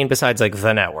 You know what I mean? Besides, like,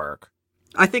 the network.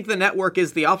 I think the network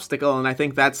is the obstacle, and I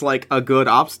think that's, like, a good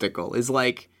obstacle. Is,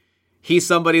 like, he's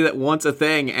somebody that wants a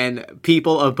thing, and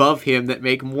people above him that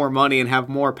make more money and have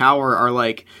more power are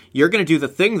like, you're going to do the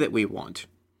thing that we want,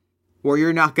 or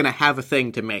you're not going to have a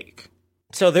thing to make.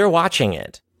 So they're watching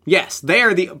it. Yes, they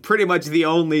are pretty much the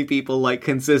only people, like,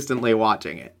 consistently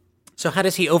watching it. So how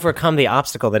does he overcome the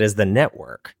obstacle that is the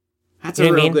network? That's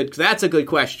a good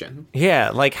question.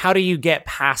 Yeah, like, how do you get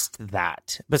past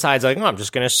that? Besides, like, I'm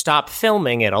just going to stop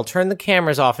filming it. I'll turn the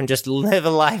cameras off and just live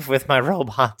a life with my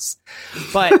robots.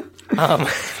 But,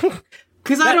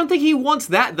 because I don't think he wants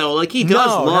that, though. Like, he does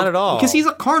love... not at all. Because he's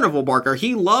a carnival barker.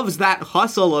 He loves that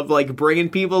hustle of, like, bringing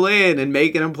people in and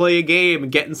making them play a game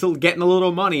and getting a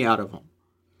little money out of them.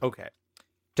 Okay.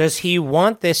 Does he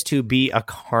want this to be a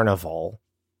carnival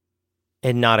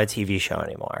and not a TV show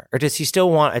anymore? Or does he still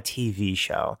want a TV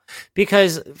show?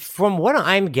 Because from what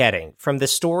I'm getting from the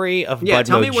story of Budmo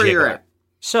tell me where Jiggler, you're at.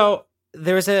 So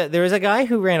there was a guy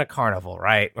who ran a carnival,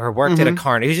 right? Or worked at a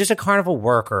carnival. He was just a carnival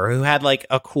worker who had, like,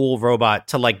 a cool robot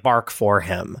to, like, bark for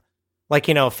him. Like,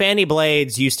 you know, Fanny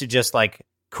Blades used to just, like,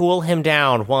 cool him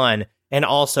down, one, and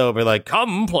also be like,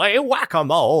 come play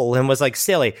whack-a-mole, and was, like,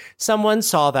 silly. Someone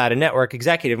saw that, a network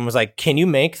executive, and was like, can you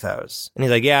make those? And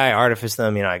he's like, yeah, I artifice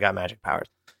them, you know, I got magic powers.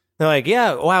 They're like,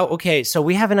 yeah, wow, okay, so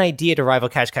we have an idea to rival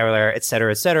Catch Cavalier, et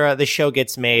cetera, et cetera. The show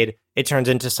gets made. It turns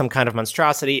into some kind of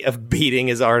monstrosity of beating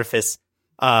his artifice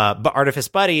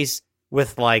buddies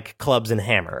with, like, clubs and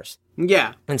hammers.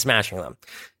 Yeah. And smashing them.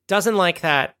 Doesn't like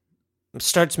that.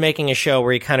 Starts making a show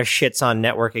where he kind of shits on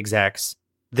network execs.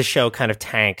 The show kind of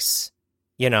tanks.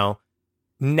 You know,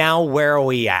 now where are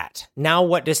we at? Now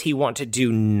what does he want to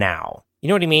do now? You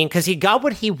know what I mean? Because he got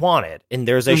what he wanted. And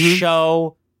there's a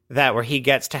show that where he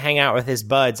gets to hang out with his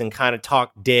buds and kind of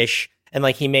talk dish. And,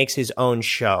 like, he makes his own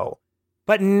show.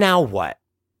 But now what?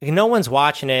 Like, no one's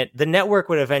watching it. The network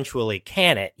would eventually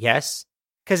can it, yes?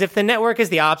 Because if the network is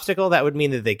the obstacle, that would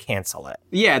mean that they cancel it.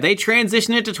 Yeah, they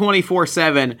transition it to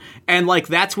 24/7, and, like,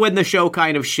 that's when the show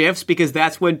kind of shifts, because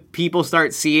that's when people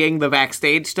start seeing the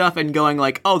backstage stuff and going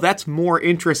like, oh, that's more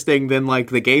interesting than, like,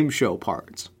 the game show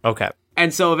parts. Okay.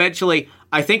 And so eventually,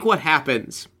 I think what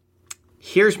happens,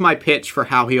 here's my pitch for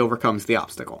how he overcomes the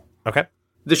obstacle. Okay.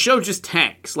 The show just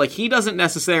tanks. Like, he doesn't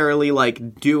necessarily,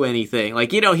 like, do anything.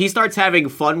 Like, you know, he starts having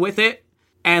fun with it,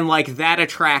 and, like, that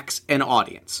attracts an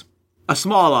audience. A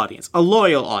small audience, a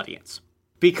loyal audience,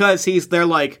 because they're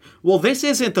like, well, this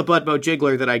isn't the Budmo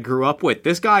Jiggler that I grew up with.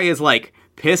 This guy is, like,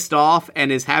 pissed off and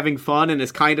is having fun and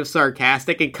is kind of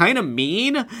sarcastic and kind of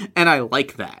mean, and I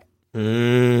like that.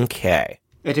 Okay.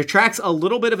 It attracts a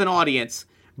little bit of an audience,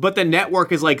 but the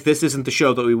network is like, this isn't the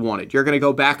show that we wanted. You're going to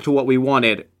go back to what we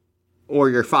wanted, or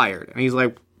you're fired. And he's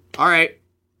like, all right,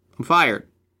 I'm fired.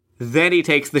 Then he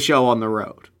takes the show on the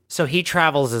road. So he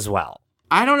travels as well.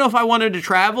 I don't know if I wanted to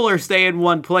travel or stay in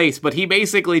one place, but he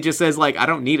basically just says, like, I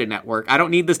don't need a network. I don't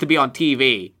need this to be on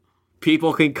TV.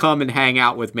 People can come and hang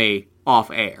out with me off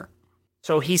air.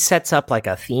 So he sets up, like,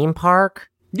 a theme park?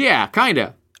 Yeah,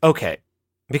 kinda. Okay.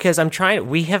 Because I'm trying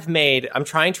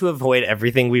to avoid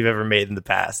everything we've ever made in the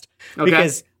past. Okay.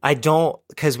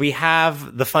 Because we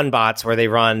have the Fun Bots where they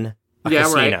run a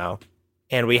casino. Right.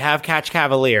 And we have Catch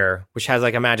Cavalier, which has,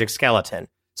 like, a magic skeleton.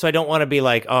 So I don't want to be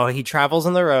like, oh, he travels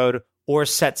on the road or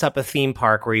sets up a theme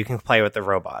park where you can play with the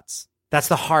robots. That's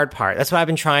the hard part. That's what I've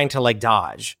been trying to, like,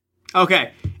 dodge.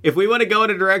 Okay, if we want to go in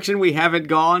a direction we haven't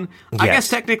gone, yes. I guess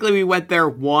technically we went there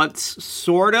once,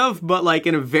 sort of, but, like,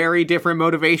 in a very different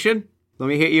motivation. Let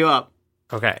me hit you up.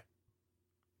 Okay.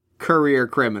 Career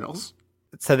criminals.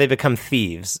 So they become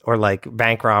thieves or, like,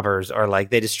 bank robbers, or, like,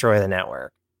 they destroy the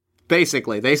network.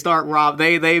 Basically, they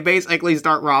basically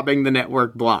start robbing the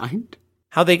network blind.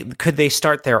 Could they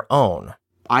start their own?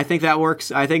 I think that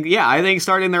works. I think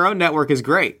starting their own network is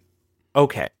great.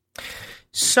 Okay.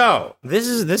 So this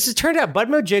is turned out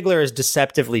Budmo Jiggler is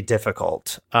deceptively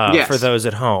difficult for those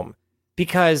at home,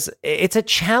 because it's a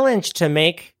challenge to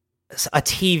make a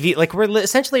TV, like, we're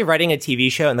essentially writing a TV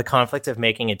show and the conflict of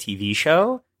making a TV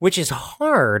show, which is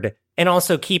hard, and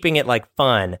also keeping it, like,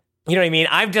 fun. You know what I mean?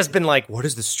 I've just been like, what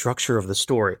is the structure of the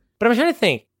story? But I'm trying to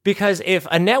think, because if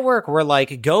a network were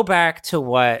like, go back to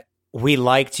what we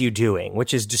liked you doing,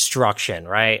 which is destruction,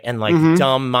 right? And, like,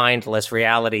 dumb, mindless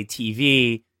reality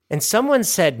TV, and someone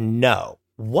said no,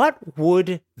 what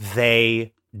would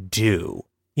they do?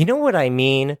 You know what I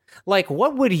mean? Like,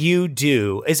 what would you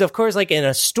do? Is, of course, like in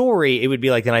a story, it would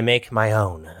be like, then I make my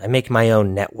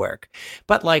own network.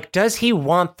 But like, does he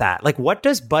want that? Like, what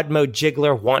does Budmo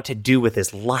Jiggler want to do with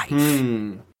his life?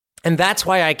 And that's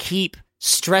why I keep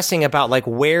stressing about, like,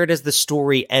 where does the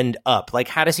story end up? Like,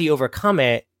 how does he overcome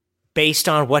it based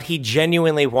on what he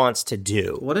genuinely wants to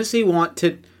do? What does he want?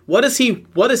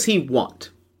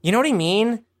 You know what I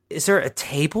mean? Is there a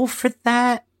table for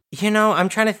that? You know, I'm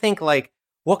trying to think, like,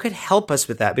 what could help us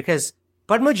with that? Because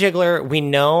Budmo Jiggler, we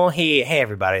know hey,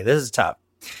 everybody, this is tough.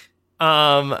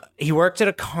 He worked at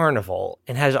a carnival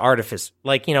and has artifice.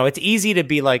 Like, you know, it's easy to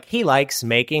be like, he likes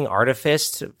making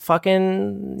artifice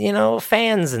fucking, you know,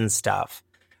 fans and stuff.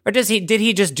 Or did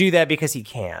he just do that because he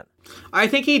can? I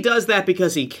think he does that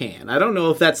because he can. I don't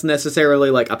know if that's necessarily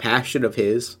like a passion of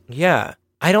his. Yeah.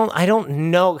 I don't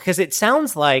know, because it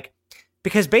sounds like,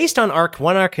 because based on Arc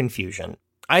Confusion,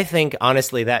 I think,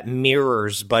 honestly, that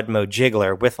mirrors Budmo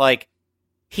Jiggler with, like,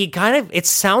 it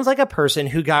sounds like a person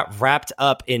who got wrapped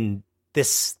up in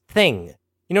this thing.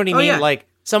 You know what I mean? Yeah. Like,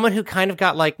 someone who kind of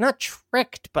got, like, not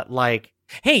tricked, but, like,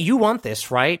 hey, you want this,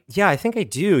 right? Yeah, I think I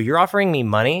do. You're offering me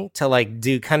money to, like,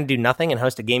 do nothing and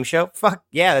host a game show? Fuck,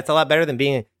 yeah, that's a lot better than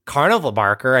being a carnival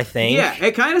barker, I think. Yeah,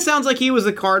 it kind of sounds like he was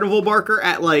a carnival barker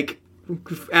at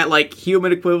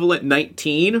human equivalent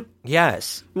 19.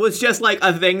 Yes. Was just like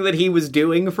a thing that he was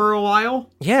doing for a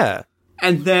while. Yeah.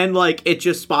 And then, like, it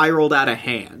just spiraled out of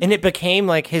hand. And it became,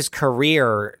 like, his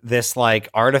career, this, like,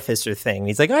 artificer thing.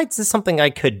 He's like, oh, it's just something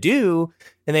I could do.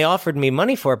 And they offered me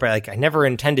money for it, but, like, I never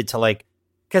intended to, like...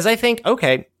 Because I think,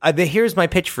 okay, here's my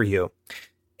pitch for you.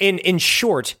 In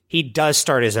short, he does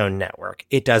start his own network.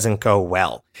 It doesn't go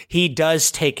well. He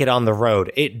does take it on the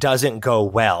road. It doesn't go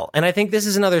well. And I think this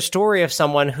is another story of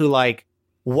someone who, like,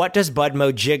 what does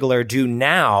Budmo Jiggler do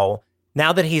now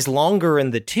that he's longer in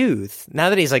the tooth, now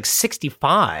that he's, like,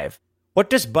 65? What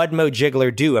does Budmo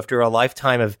Jiggler do after a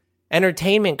lifetime of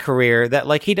entertainment career that,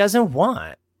 like, he doesn't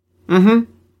want?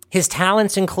 Mm-hmm. His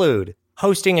talents include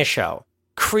hosting a show,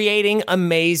 creating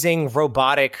amazing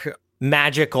robotic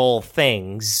magical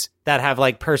things that have,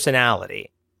 like,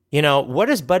 personality. You know, what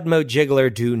does Budmo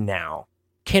Jiggler do now?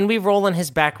 Can we roll in his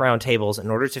background tables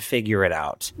in order to figure it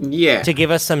out? Yeah. To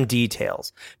give us some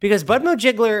details. Because Budmo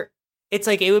Jiggler, it's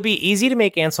like, it would be easy to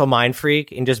make Ansel Mind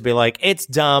Freak and just be like, it's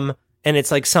dumb and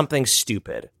it's like something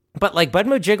stupid. But, like,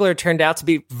 Budmo Jiggler turned out to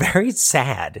be very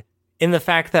sad in the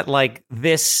fact that, like,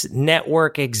 this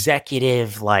network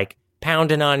executive, like,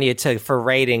 pounding on you for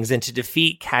ratings and to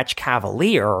defeat Catch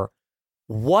Cavalier,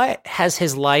 what has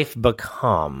his life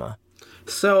become?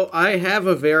 So I have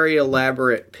a very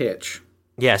elaborate pitch.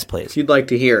 Yes, please. If you'd like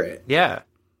to hear it. Yeah.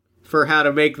 For how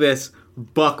to make this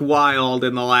buck wild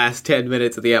in the last 10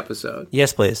 minutes of the episode.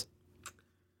 Yes, please.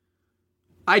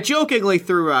 I jokingly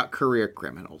threw out career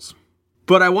criminals,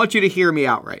 but I want you to hear me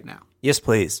out right now. Yes,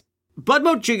 please.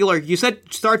 Budmo Jiggler, you said,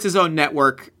 starts his own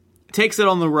network, takes it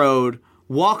on the road,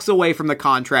 walks away from the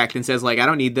contract and says, like, I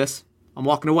don't need this. I'm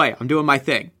walking away. I'm doing my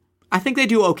thing. I think they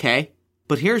do okay,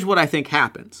 but here's what I think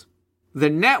happens. The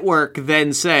network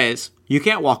then says, you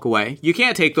can't walk away. You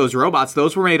can't take those robots.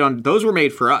 Those were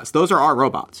made for us. Those are our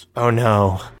robots. Oh,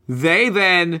 no. They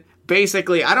then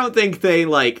basically, I don't think they,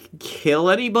 like, kill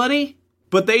anybody,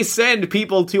 but they send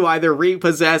people to either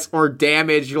repossess or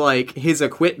damage, like, his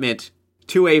equipment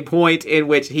to a point in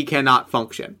which he cannot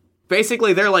function.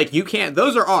 Basically, they're like, you can't,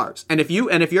 those are ours. And if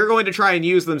you're going to try and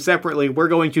use them separately, we're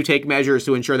going to take measures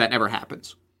to ensure that never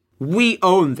happens. We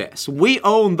own this. We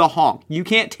own the honk. You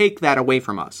can't take that away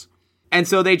from us. And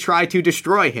so they try to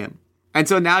destroy him. And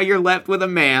so now you're left with a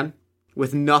man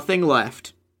with nothing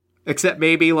left, except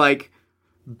maybe, like,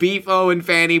 Beefo and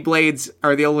Fanny Blades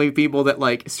are the only people that,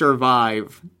 like,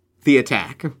 survive the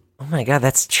attack. Oh my god,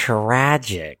 that's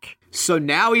tragic. So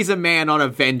now he's a man on a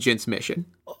vengeance mission.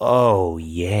 Oh,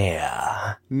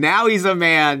 yeah. Now he's a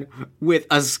man with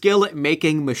a skill at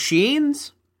making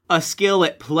machines, a skill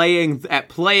at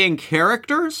playing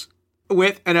characters,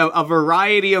 with a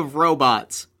variety of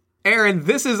robots. Aaron,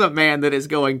 this is a man that is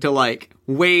going to, like,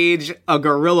 wage a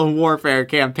guerrilla warfare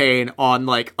campaign on,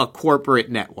 like, a corporate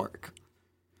network.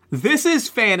 This is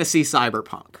fantasy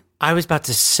cyberpunk. I was about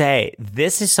to say,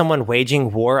 this is someone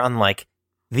waging war on, like,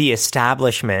 the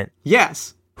establishment.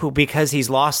 Yes. Who, because he's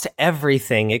lost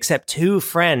everything except two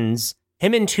friends,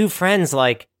 him and two friends,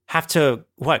 like, have to,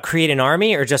 create an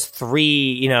army? Or just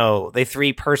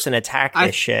three person attack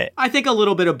this shit? I think a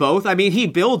little bit of both. I mean, he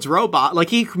builds like,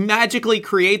 he magically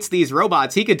creates these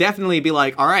robots. He could definitely be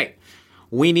like, all right,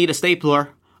 we need a stapler.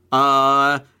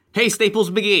 Hey, Staples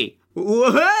McGee.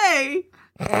 Hey!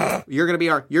 You're gonna be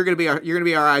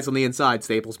our eyes on the inside,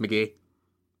 Staples McGee.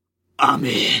 I'm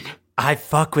in. I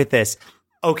fuck with this.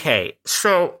 Okay,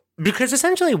 so because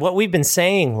essentially what we've been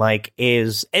saying, like,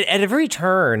 is at every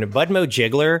turn, Budmo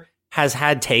Jiggler has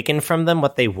had taken from them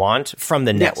what they want from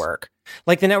the network.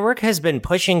 Like, the network has been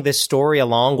pushing this story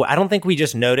along. I don't think we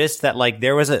just noticed that, like,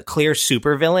 there was a clear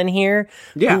supervillain here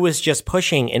who was just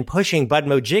pushing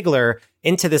Budmo Jiggler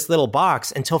into this little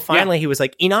box until finally he was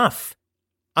like, enough.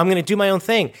 I'm going to do my own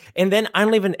thing. And then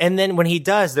and then when he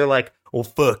does, they're like, well,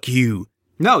 fuck you.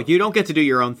 No, you don't get to do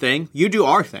your own thing. You do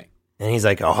our thing. And he's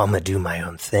like, oh, I'm going to do my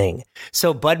own thing.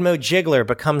 So Budmo Jiggler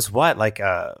becomes what? Like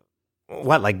a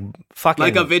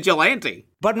vigilante.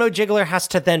 Budmo Jiggler has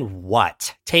to then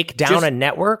what? Take down a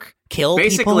network? Kill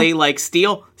basically, people? Like,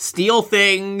 steal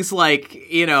things,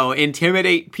 like, you know,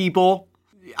 intimidate people.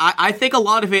 I think a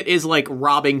lot of it is, like,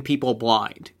 robbing people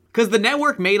blind. Because the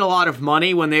network made a lot of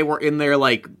money when they were in their,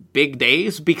 like, big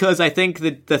days. Because I think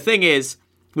that the thing is,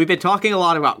 we've been talking a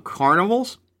lot about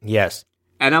carnivals. Yes.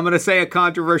 And I'm going to say a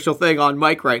controversial thing on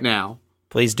mic right now.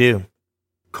 Please do.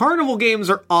 Carnival games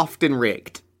are often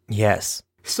rigged. Yes.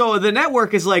 So the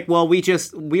network is like, well, we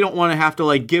don't want to have to,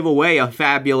 like, give away a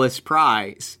fabulous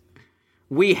prize.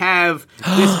 We have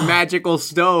this magical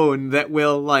stone that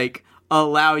will, like,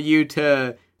 allow you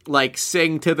to, like,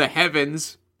 sing to the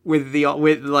heavens with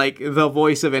the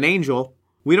voice of an angel.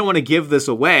 We don't want to give this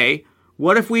away.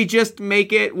 What if we just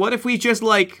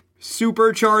like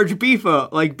supercharge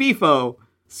Beefo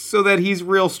so that he's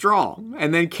real strong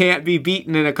and then can't be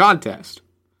beaten in a contest?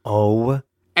 Oh.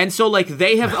 And so, like,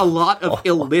 they have a lot of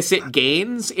illicit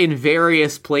gains in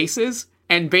various places,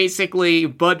 and basically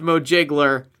Budmo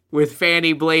Jiggler with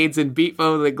Fanny Blades and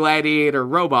Beefo the Gladiator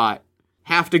robot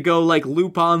have to go, like,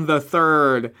 Lupin the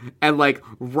Third and, like,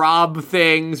 rob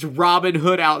things, Robin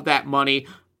Hood out that money.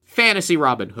 Fantasy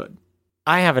Robin Hood.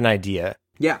 I have an idea.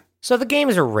 Yeah. So the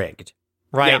games are rigged,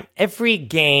 right? Yeah. Every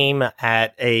game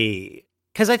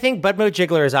because I think Budmo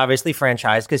Jiggler is obviously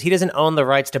franchised because he doesn't own the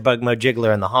rights to Budmo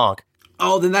Jiggler and the Honk.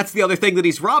 Oh, then that's the other thing that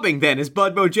he's robbing then, is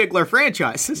Budmo Jiggler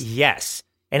franchises. Yes.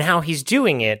 And how he's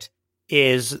doing it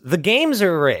is the games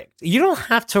are rigged. You don't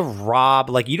have to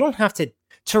rob, like, you don't have to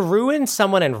ruin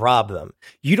someone and rob them.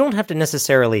 You don't have to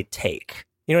necessarily take.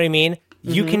 You know what I mean?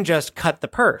 Mm-hmm. You can just cut the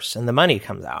purse and the money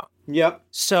comes out. Yep.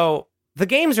 So the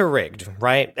games are rigged,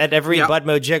 right? At every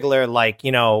Budmo Jiggler, like,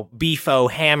 you know,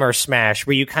 Beefo Hammer Smash,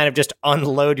 where you kind of just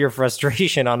unload your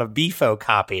frustration on a Beefo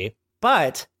copy.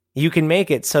 But you can make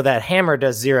it so that Hammer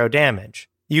does 0 damage.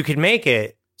 You can make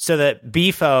it so that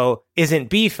Beefo isn't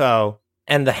Beefo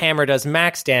and the Hammer does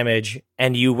max damage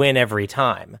and you win every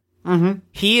time. Mm-hmm.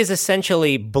 He is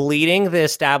essentially bleeding the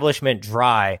establishment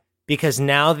dry because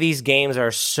now these games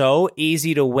are so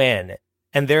easy to win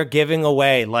and they're giving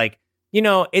away, like, you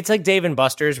know, it's like Dave and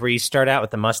Buster's where you start out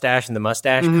with the mustache and the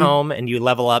mustache comb and you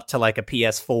level up to like a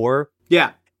PS4.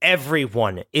 Yeah.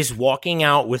 Everyone is walking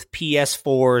out with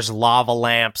PS4s, lava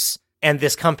lamps, and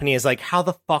this company is like, how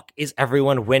the fuck is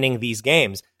everyone winning these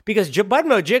games? Because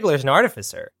Budmo Jiggler's an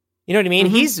artificer. You know what I mean?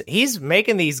 Mm-hmm. He's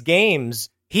making these games.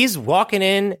 He's walking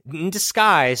in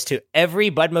disguise to every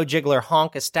Budmo Jiggler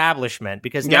honk establishment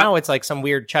because now it's like some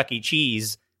weird Chuck E.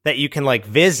 Cheese that you can like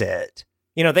visit.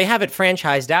 You know, they have it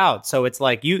franchised out. So it's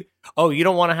like, you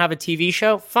don't want to have a TV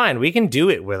show? Fine, we can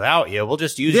do it without you. We'll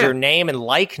just use your name and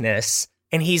likeness.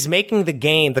 And he's making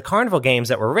the carnival games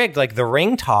that were rigged, like the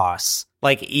ring toss,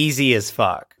 like easy as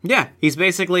fuck. Yeah, he's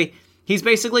basically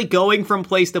going from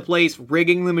place to place,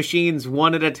 rigging the machines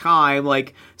one at a time,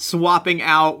 like swapping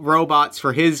out robots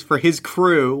for his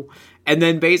crew, and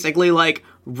then basically like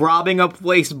robbing a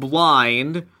place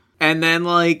blind, and then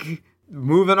like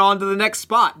moving on to the next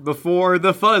spot before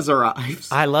the fuzz arrives.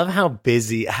 I love how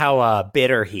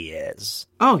bitter he is.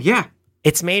 Oh yeah,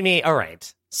 it's made me all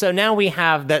right. So now we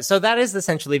have that. So that is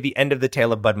essentially the end of the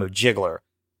tale of Budmo Jiggler.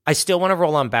 I still want to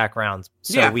roll on backgrounds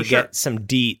so we get some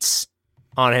deets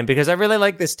on him because I really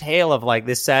like this tale of like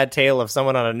this sad tale of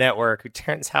someone on a network who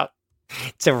turns out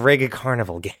to rig a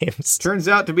carnival games. Turns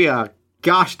out to be a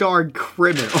gosh darn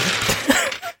criminal.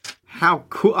 How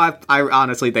cool. I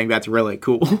honestly think that's really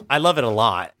cool. I love it a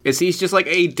lot. He's just like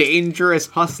a dangerous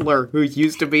hustler who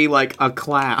used to be like a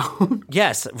clown.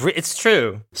 Yes, it's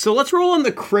true. So let's roll on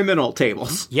the criminal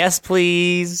tables. Yes,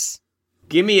 please.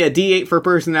 Give me a D8 for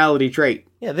personality trait.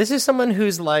 Yeah, this is someone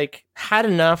who's like had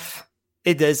enough.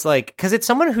 It is like, because it's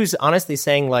someone who's honestly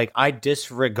saying like, I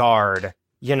disregard,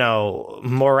 you know,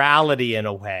 morality in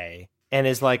a way. And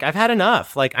is like, I've had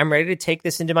enough. Like, I'm ready to take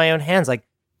this into my own hands. Like,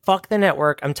 fuck the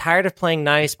network. I'm tired of playing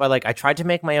nice by like, I tried to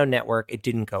make my own network. It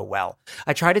didn't go well.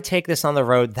 I tried to take this on the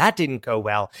road. That didn't go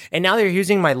well. And now they're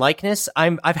using my likeness.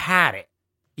 I've had it.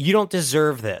 You don't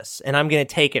deserve this. And I'm going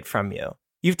to take it from you.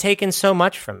 You've taken so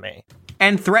much from me.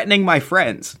 and threatening my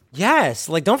friends. Yes,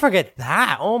 like don't forget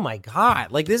that. Oh my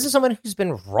god. Like this is someone who's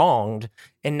been wronged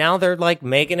and now they're like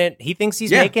making it he thinks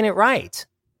he's making it right.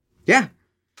 Yeah.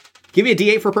 Give me a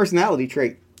D8 for personality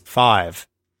trait. 5.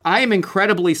 I am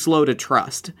incredibly slow to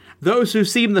trust. Those who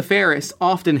seem the fairest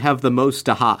often have the most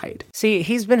to hide. See,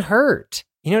 he's been hurt.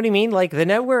 You know what I mean? Like the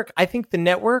network, I think the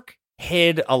network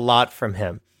hid a lot from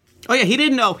him. Oh yeah, he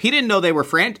didn't know they were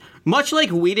much like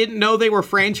we didn't know they were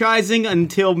franchising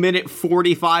until minute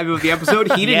 45 of the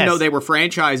episode. He didn't know they were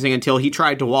franchising until he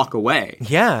tried to walk away.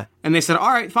 Yeah. And they said,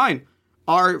 "All right, fine.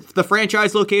 The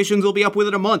franchise locations will be up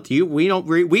within a month.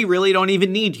 We really don't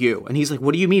even need you." And he's like,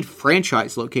 "What do you mean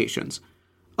franchise locations?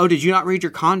 Oh, did you not read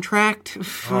your contract?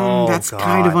 That's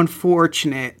kind of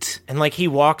unfortunate." And like he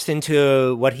walks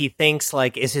into what he thinks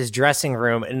like is his dressing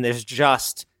room, and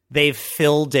they've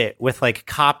filled it with like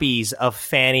copies of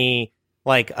Fanny,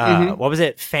 like what was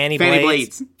it? Fanny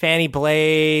Blades, Fanny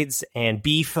Blades, and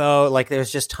Beefo. Like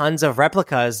there's just tons of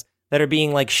replicas that are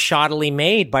being like shoddily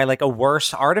made by like a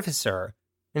worse artificer.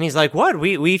 And he's like, "What?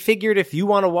 We figured if you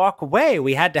want to walk away,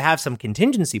 we had to have some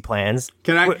contingency plans."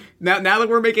 Can I now that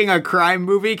we're making a crime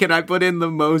movie? Can I put in the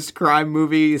most crime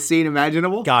movie scene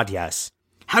imaginable? God, yes.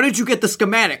 How did you get the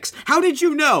schematics? How did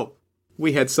you know?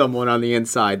 We had someone on the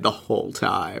inside the whole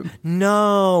time.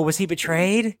 No, was he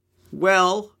betrayed?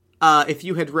 Well, if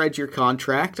you had read your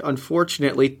contract,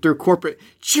 unfortunately, through corporate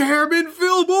Chairman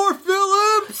Fillmore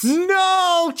Phillips.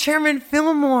 No, Chairman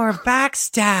Fillmore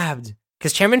backstabbed.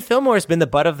 Because Chairman Fillmore's been the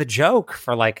butt of the joke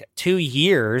for like 2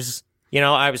 years. You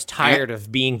know, I was tired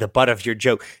of being the butt of your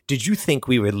joke. Did you think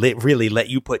we would really let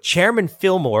you put Chairman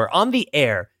Fillmore on the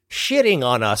air, shitting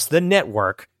on us, the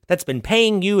network that's been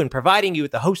paying you and providing you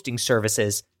with the hosting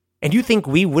services, and you think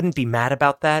we wouldn't be mad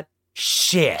about that?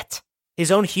 Shit.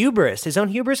 His own hubris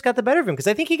got the better of him, because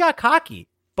I think he got cocky.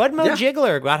 Budmo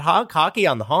Jiggler got cocky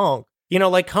on the honk. You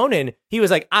know, like Conan, he was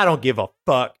like, "I don't give a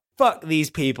fuck. Fuck these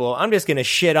people. I'm just going to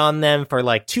shit on them for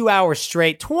like 2 hours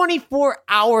straight, 24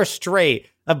 hours straight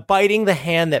of biting the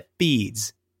hand that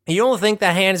feeds." You don't think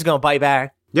that hand is going to bite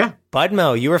back? Yeah.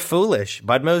 Budmo, you were foolish.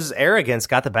 Budmo's arrogance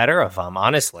got the better of him,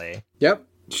 honestly. Yep.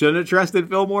 Shouldn't have trusted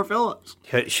Fillmore Phillips.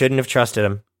 Shouldn't have trusted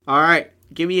him. All right.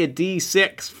 Give me a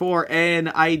D6 for an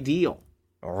ideal.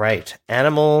 All right.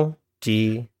 Animal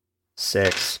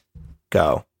D6.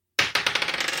 Go.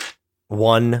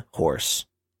 1 horse.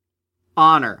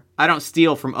 Honor. I don't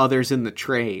steal from others in the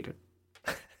trade.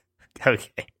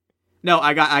 Okay. No,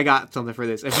 I got something for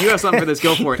this. If you have something for this,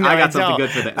 go for it. No, I got something good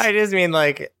for this. I just mean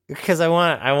like, because I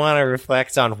want to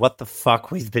reflect on what the fuck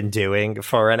we've been doing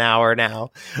for an hour now.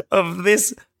 Of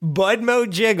this Budmo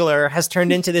Jiggler has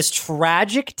turned into this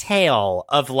tragic tale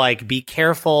of like, be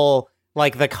careful,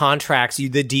 like the contracts,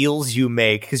 the deals you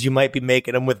make, because you might be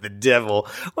making them with the devil.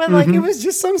 When like it was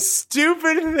just some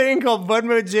stupid thing called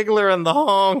Budmo Jiggler and the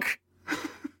honk.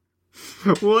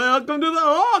 Welcome to the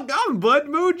honk. I'm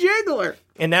Budmo Jiggler.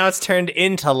 And now it's turned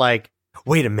into like,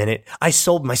 wait a minute, I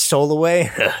sold my soul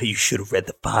away? You should have read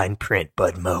the fine print,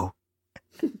 Budmo.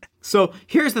 So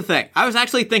here's the thing. I was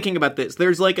actually thinking about this.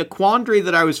 There's like a quandary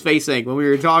that I was facing when we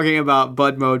were talking about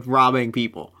Budmo robbing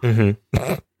people.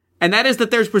 Mm-hmm. And that is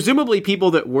that there's presumably people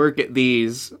that work at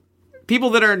these, people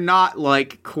that are not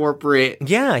like corporate.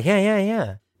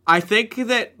 Yeah. I think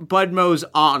that Budmo's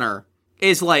honor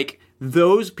is like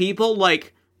those people,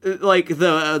 like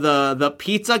the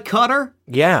pizza cutter.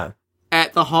 Yeah.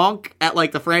 At the honk, at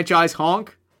like the franchise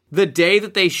honk, the day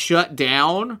that they shut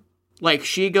down, like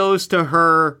she goes to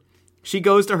her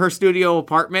studio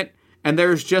apartment and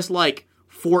there's just like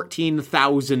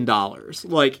 $14,000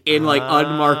 like in like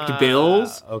unmarked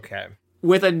bills. Okay.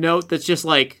 With a note that's just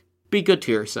like, "Be good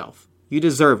to yourself. You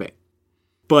deserve it.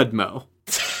 Budmo."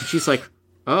 She's like,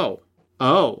 oh,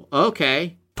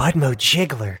 okay. Budmo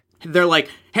Jiggler. They're like,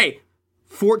 "Hey,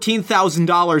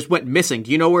 $14,000 went missing.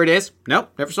 Do you know where it is?" "Nope,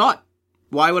 never saw it."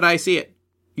 "Why would I see it?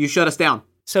 You shut us down."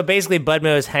 So basically,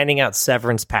 Budmo is handing out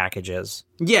severance packages.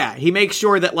 Yeah, he makes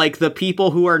sure that like the people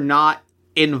who are not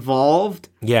involved,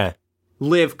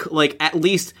 live like at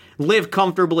least live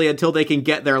comfortably until they can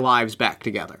get their lives back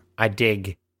together. I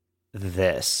dig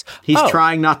this. He's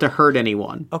trying not to hurt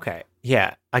anyone. Okay,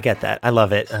 yeah, I get that. I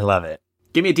love it.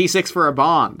 Give me a D6 for a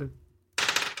bond.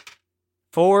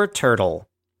 4 turtle.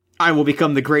 I will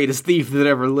become the greatest thief that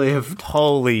ever lived.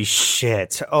 Holy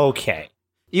shit. Okay.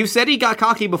 You said he got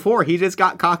cocky before. He just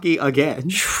got cocky again.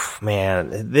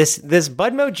 Man, this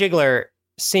Budmo Jiggler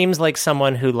seems like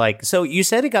someone who like, so you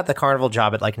said he got the carnival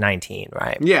job at like 19,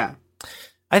 right? Yeah.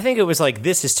 I think it was like,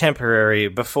 this is temporary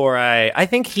before I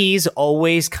think he's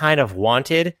always kind of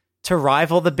wanted to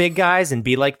rival the big guys and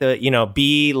be like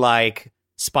be like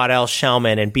Spot L.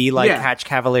 Shellman and be like Yeah. Catch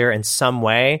Cavalier in some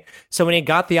way. So when he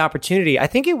got the opportunity, I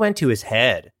think it went to his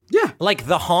head. Yeah. Like,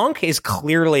 the honk is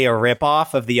clearly a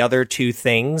ripoff of the other two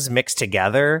things mixed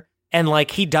together. And,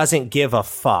 like, he doesn't give a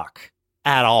fuck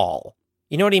at all.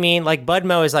 You know what I mean? Like,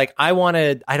 Budmo is like, I want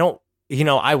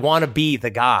to be the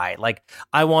guy. Like,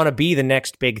 I want to be the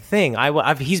next big thing.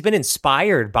 He's been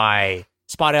inspired by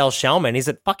Spot L. Shellman. He's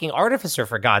a fucking artificer,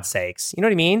 for God's sakes. You know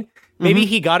what I mean? Maybe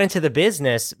he got into the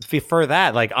business for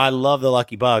that. Like, I love the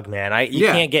Lucky Bug, man. You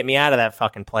can't get me out of that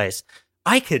fucking place.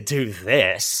 I could do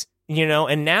this,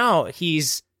 and now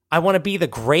I want to be the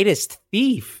greatest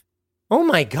thief. Oh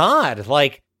my God.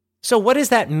 Like, so what does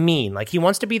that mean? Like, he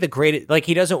wants to be the greatest, like,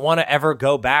 he doesn't want to ever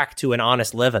go back to an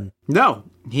honest living. No,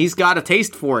 he's got a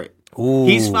taste for it. Ooh.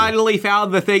 He's finally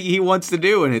found the thing he wants to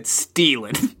do, and it's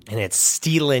stealing. And it's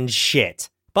stealing shit.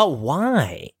 But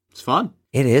why? It's fun.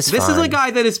 It is This fun. is a guy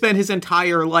that has spent his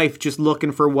entire life just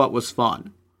looking for what was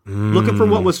fun. Looking for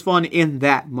what was fun in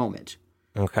that moment.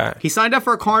 Okay. He signed up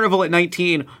for a carnival at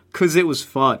 19 because it was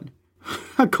fun.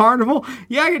 A carnival?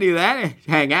 Yeah, I can do that.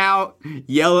 Hang out,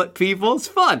 yell at people. It's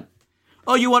fun.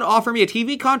 Oh, you want to offer me a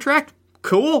TV contract?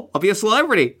 Cool. I'll be a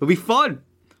celebrity. It'll be fun.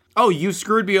 Oh, you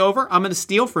screwed me over? I'm going to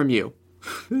steal from you.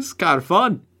 This is kind of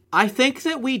fun. I think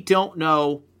that we don't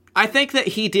know. I think that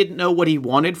he didn't know what he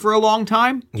wanted for a long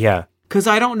time. Yeah. Because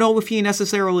I don't know if he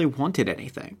necessarily wanted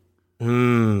anything.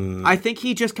 I think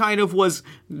he just kind of was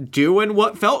doing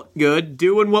what felt good,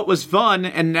 doing what was fun,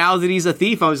 and now that he's a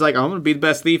thief, I was like, I'm going to be the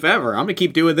best thief ever. I'm going to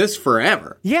keep doing this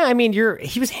forever. Yeah, I mean,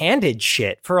 he was handed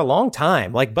shit for a long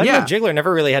time. Like, Budmo Jiggler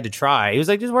never really had to try. He was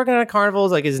like just working at a carnival,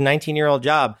 like his 19-year-old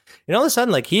job. And all of a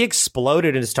sudden, like, he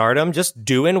exploded into stardom just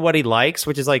doing what he likes,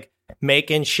 which is like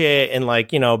making shit and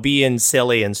like, being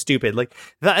silly and stupid. Like,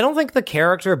 I don't think the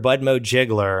character Budmo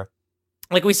Jiggler,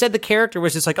 like we said, the character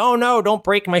was just like, oh no, don't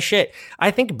break my shit.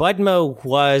 I think Budmo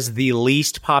was the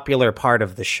least popular part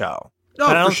of the show. Oh,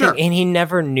 but I don't for sure. and he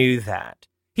never knew that.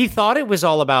 He thought it was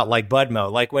all about like Budmo,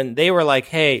 like when they were like,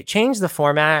 hey, change the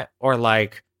format or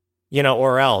like,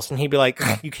 or else. And he'd be like,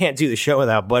 you can't do the show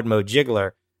without Budmo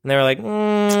Jiggler. And they were like,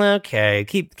 okay,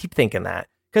 keep thinking that.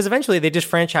 Because eventually they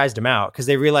just franchised him out because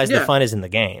they realized the fun is in the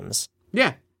games.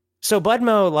 Yeah. So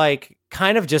Budmo, like,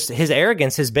 kind of just, his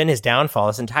arrogance has been his downfall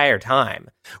this entire time,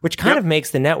 which kind of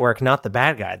makes the network not the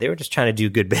bad guy. They were just trying to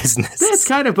do good business. That's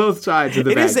kind of both sides of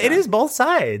the bad guy. It is both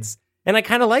sides. And I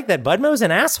kind of like that. Budmo's an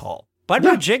asshole.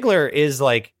 Budmo Jiggler is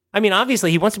like, I mean,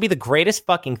 obviously he wants to be the greatest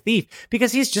fucking thief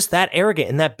because he's just that arrogant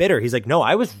and that bitter. He's like, no,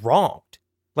 I was wronged.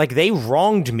 Like, they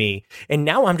wronged me, and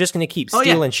now I'm just going to keep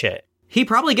stealing shit. He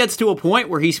probably gets to a point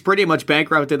where he's pretty much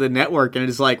bankrupted the network and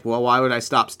is like, well, why would I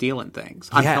stop stealing things?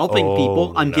 I'm helping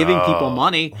people. I'm giving people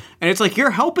money. And it's like, you're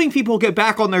helping people get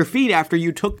back on their feet after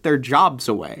you took their jobs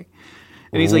away.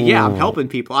 And he's like, yeah, I'm helping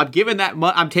people. I'm giving that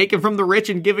money. I'm taking from the rich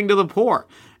and giving to the poor.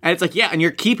 And it's like, yeah, and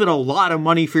you're keeping a lot of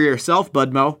money for yourself,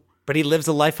 Budmo. But he lives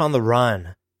a life on the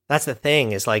run. That's the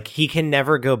thing, is like, he can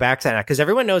never go back to that because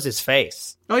everyone knows his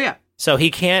face. Oh, yeah. So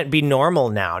he can't be normal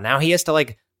now. Now he has to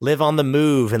like live on the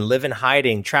move and live in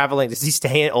hiding, traveling. Does he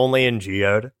stay only in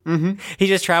Geode? Mm-hmm. He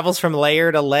just travels from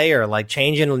layer to layer, like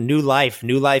changing new life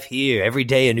here, every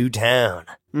day a new town.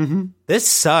 Mm-hmm. This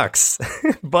sucks.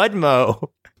 Budmo.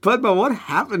 Budmo, what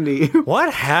happened to you?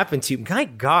 What happened to you? My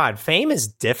God, fame is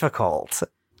difficult.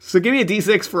 So give me a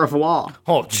D6 for a flaw.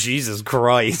 Oh, Jesus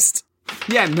Christ.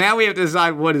 Yeah, now we have to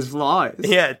decide what his flaw is.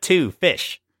 Yeah, 2,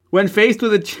 fish. When faced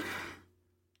with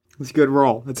That's a good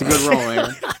roll. That's a good roll,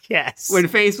 Aaron. Yes. When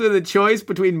faced with a choice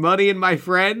between money and my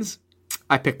friends,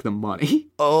 I pick the money.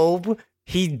 Oh,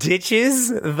 he ditches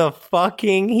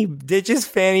Fanny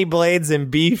Blades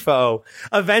and Beefo.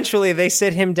 Eventually, they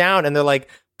sit him down and they're like,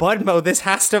 Budmo, this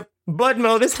has to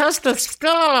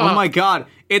stop. Oh my God.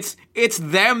 It's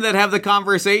them that have the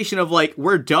conversation of like,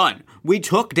 we're done. We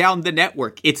took down the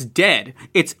network. It's dead.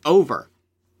 It's over.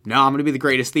 No, I'm going to be the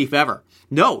greatest thief ever.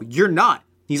 No, you're not.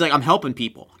 He's like, I'm helping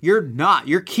people. You're not.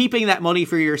 You're keeping that money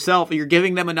for yourself. And you're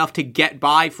giving them enough to get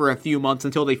by for a few months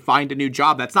until they find a new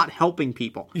job. That's not helping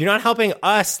people. You're not helping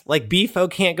us. Like, Beefo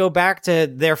can't go back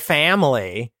to their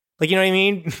family. Like, you know what I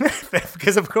mean?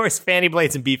 Because, of course, Fanny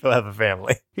Blades and Beefo have a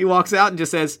family. He walks out and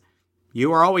just says,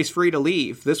 you are always free to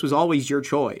leave. This was always your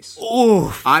choice.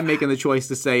 Oof. I'm making the choice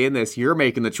to stay in this. You're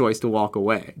making the choice to walk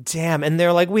away. Damn. And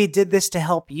they're like, we did this to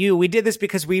help you. We did this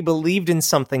because we believed in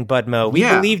something, Budmo. We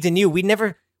believed in you. We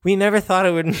never thought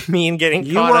it would mean getting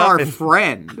you caught were up. our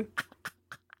friend.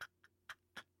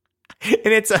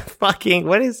 And it's a fucking,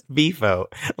 what is Beefo?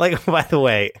 Like, by the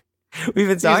way, we've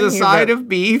been talking He's a side of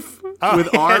beef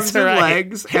with arms and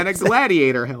legs and a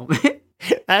gladiator helmet.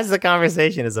 As the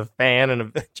conversation is a fan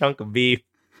and a chunk of beef.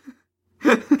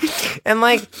 And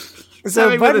like, so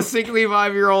Having with a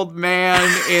 65-year-old man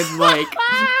in like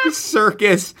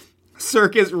circus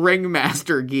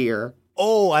ringmaster gear.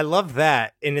 Oh, I love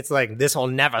that. And it's like, this will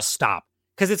never stop.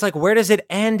 Because it's like, where does it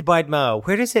end, Budmo?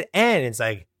 Where does it end? It's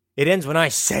like, it ends when I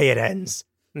say it ends.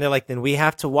 And they're like, then we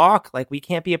have to walk. Like, we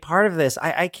can't be a part of this.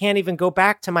 I can't even go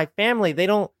back to my family.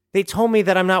 They told me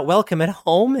that I'm not welcome at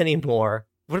home anymore.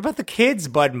 What about the kids,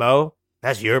 Budmo?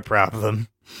 That's your problem.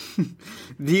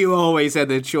 You always had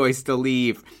the choice to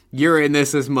leave. You're in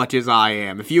this as much as I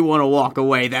am. If you want to walk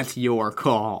away, that's your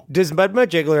call. Does Budmo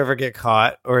Jiggler ever get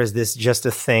caught, or is this just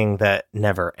a thing that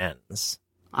never ends?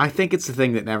 I think it's the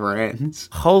thing that never ends.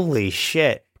 Holy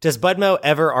shit. Does Budmo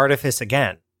ever artifice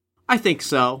again? I think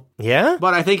so. Yeah?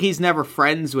 But I think he's never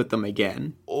friends with them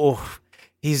again. Oh,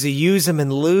 he's a use 'em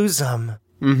and lose 'em.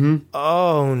 Mm-hmm.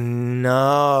 Oh,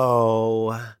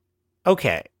 no.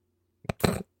 Okay.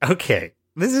 Okay.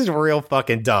 This is real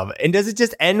fucking dumb. And does it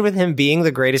just end with him being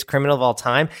the greatest criminal of all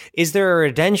time? Is there a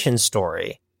redemption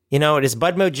story? You know, does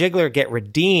Budmo Jiggler get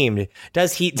redeemed?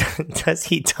 Does he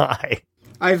die?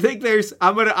 I think there's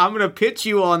I'm gonna pitch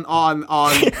you on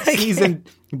season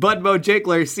Budmo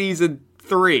Jiggler season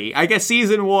 3. I guess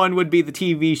season 1 would be the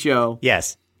TV show.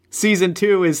 Yes. Season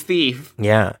 2 is Thief.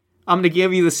 Yeah. I'm gonna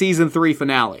give you the season 3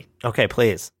 finale. Okay,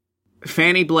 please.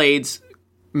 Fanny Blades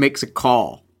makes a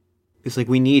call. It's like,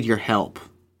 we need your help.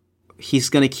 He's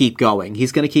gonna keep going.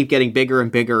 He's gonna keep getting bigger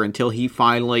and bigger until he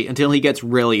gets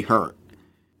really hurt.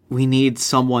 We need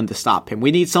someone to stop him. We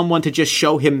need someone to just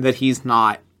show him that he's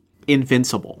not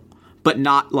invincible. But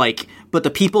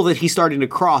the people that he's starting to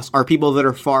cross are people that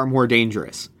are far more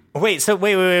dangerous. Wait.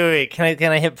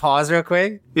 Can I hit pause real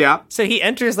quick? Yeah. So he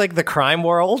enters like the crime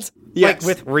world, Yes. like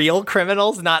with real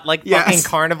criminals, not like Yes. fucking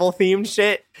carnival themed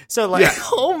shit. So like, Yeah.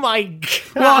 oh my god.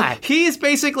 Well, he's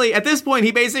basically, at this point,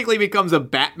 he basically becomes a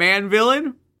Batman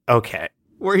villain. Okay.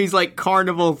 Where he's like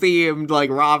carnival themed, like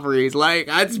robberies. Like,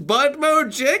 it's Budmo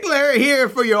Jiggler here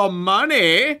for your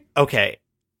money. Okay.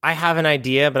 I have an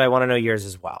idea, but I want to know yours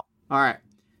as well. All right.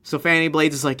 So Fanny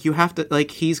Blades is like, you have to,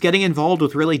 like, he's getting involved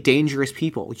with really dangerous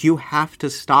people. You have to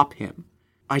stop him.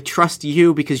 I trust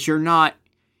you because you're not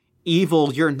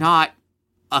evil. You're not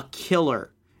a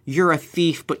killer. You're a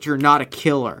thief, but you're not a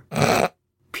killer.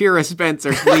 Pyrrha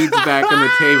Spencer leans back on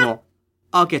the table.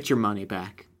 I'll get your money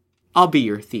back. I'll be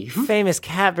your thief. Famous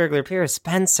cat burglar Pyrrha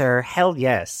Spencer. Hell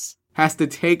yes. Has to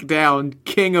take down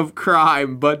King of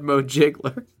Crime, Budmo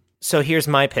Jiggler. So here's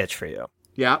my pitch for you.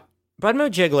 Yeah.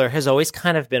 Budmo Jiggler has always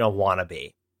kind of been a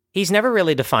wannabe. He's never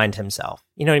really defined himself.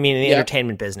 You know what I mean? In the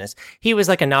entertainment business. He was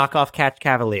like a knockoff Catch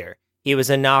Cavalier. He was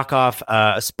a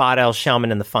knockoff Spot L.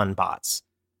 Shellman and the Fun Bots.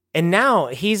 And now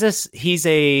he's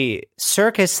a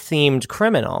circus-themed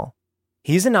criminal.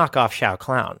 He's a knockoff Shao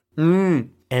Clown.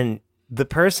 And the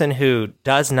person who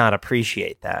does not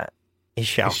appreciate that is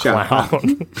Shao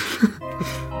Clown.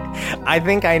 I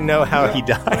think I know how he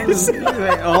dies.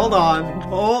 Hold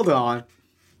on.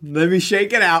 Let me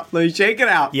shake it out.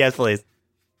 Yes, please.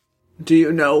 Do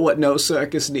you know what no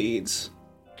circus needs?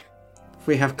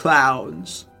 We have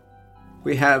clowns.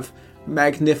 We have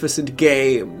magnificent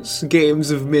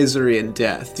games of misery and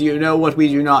death. Do you know what we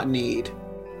do not need?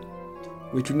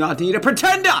 We do not need a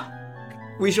pretender!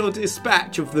 We shall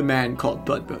dispatch of the man called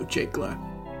Budmo Jiggler.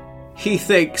 He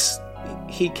thinks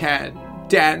he can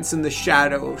dance in the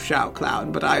shadow of Shao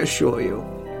Clown, but I assure you,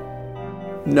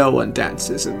 no one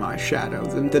dances in my shadow.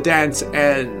 Then the dance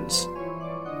ends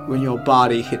when your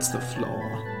body hits the floor.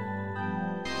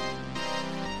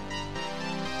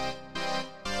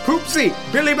 Poopsie!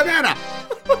 Billy Banana!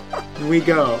 We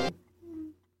go.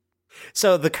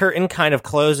 So the curtain kind of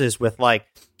closes with like,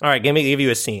 all right, give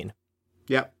you a scene.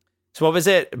 Yep. So what was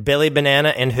it? Billy Banana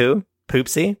and who?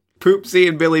 Poopsie? Poopsie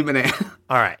and Billy Banana.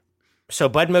 All right. So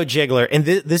Budmo Jiggler, and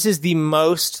this is the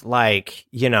most like,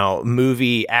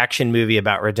 action movie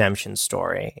about redemption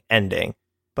story ending.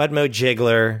 Budmo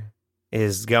Jiggler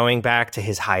is going back to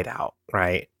his hideout,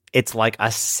 right? It's like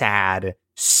a sad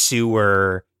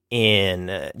sewer in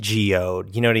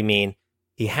Geode. You know what I mean?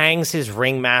 He hangs his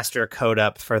ringmaster coat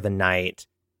up for the night,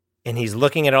 and he's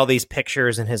looking at all these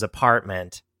pictures in his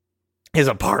apartment.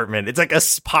 It's like a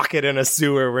pocket in a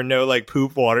sewer where no like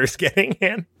poop water's getting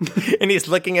in. And he's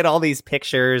looking at all these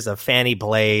pictures of Fanny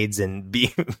Blades and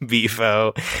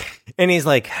Beefo. And he's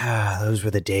like, those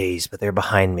were the days, but they're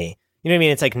behind me. You know what I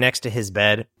mean? It's like next to his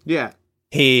bed. Yeah.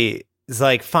 He is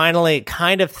like finally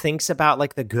kind of thinks about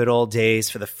like the good old days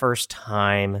for the first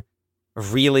time,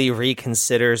 really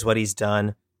reconsiders what he's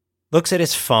done, looks at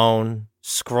his phone,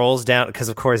 scrolls down, because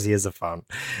of course he has a phone,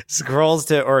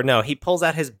 he pulls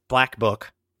out his black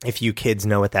book, if you kids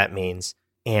know what that means,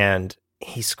 and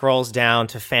he scrolls down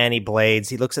to Fanny Blades.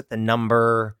 He looks at the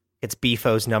number, gets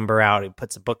Beefo's number out. He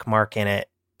puts a bookmark in it,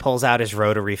 pulls out his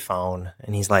rotary phone,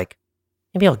 and he's like,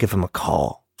 maybe I'll give him a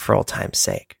call for old time's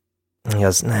sake. And he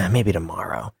goes, nah, maybe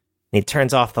tomorrow. And he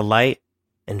turns off the light,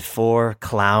 and 4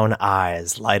 clown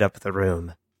eyes light up the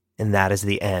room. And that is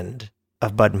the end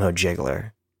of Budmo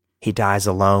Jiggler. He dies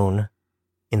alone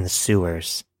in the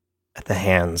sewers at the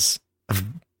hands of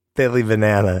Billy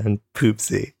Banana and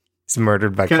Poopsie. He's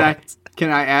murdered by clowns. Can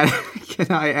I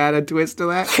add a twist to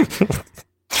that?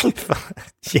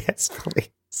 Yes,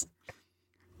 please.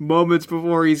 Moments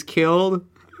before he's killed,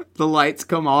 the lights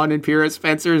come on and Pyrrha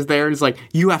Spencer is there and is like,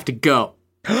 you have to go.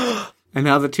 And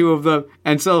now the two of them,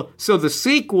 and so the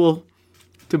sequel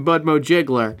to Budmo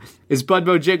Jiggler is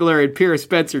Budmo Jiggler and Pyrrha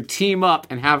Spencer team up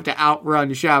and have to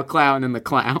outrun Shao Clown and the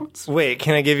clowns. Wait,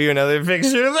 can I give you another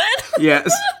picture of that?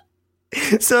 Yes.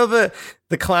 So the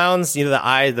clowns,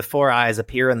 the 4 eyes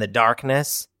appear in the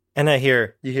darkness, and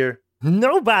you hear,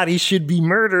 nobody should be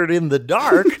murdered in the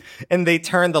dark. And they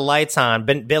turn the lights on.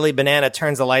 Billy Banana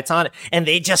turns the lights on, and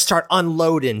they just start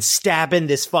unloading, stabbing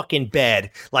this fucking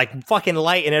bed, like fucking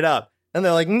lighting it up. And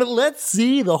they're like, let's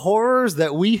see the horrors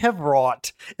that we have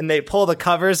wrought. And they pull the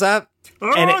covers up.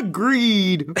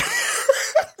 Agreed. They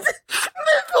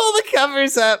pull the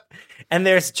covers up, and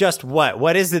there's just what?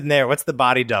 What is in there? What's the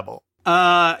body double?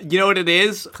 You know what it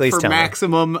is? Please for tell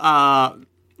maximum,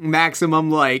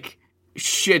 maximum, like,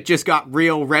 shit just got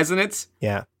real resonance.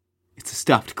 Yeah. It's a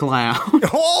stuffed clown.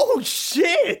 Oh,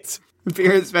 shit!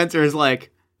 Pyrrha Spencer is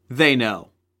like, they know.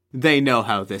 They know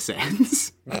how this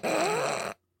ends.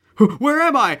 Where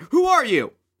am I? Who are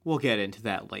you? We'll get into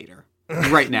that later.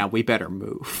 Right now, we better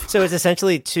move. So it's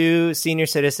essentially 2 senior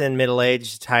citizen,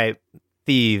 middle-aged type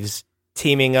thieves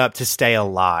teaming up to stay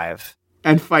alive.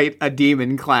 And fight a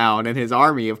demon clown and his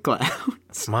army of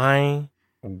clowns. My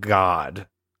God.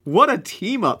 What a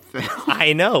team-up film.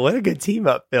 I know. What a good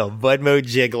team-up film. Budmo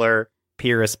Jiggler,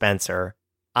 Pyrrha Spencer.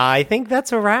 I think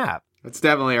that's a wrap. It's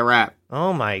definitely a wrap.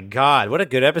 Oh, my God. What a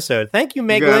good episode. Thank you,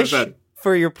 Meglish,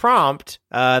 for your prompt.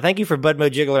 Thank you for Budmo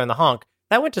Jiggler and the Honk.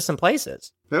 That went to some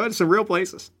places. That went to some real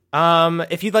places.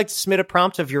 If you'd like to submit a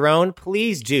prompt of your own,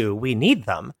 please do. We need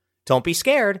them. Don't be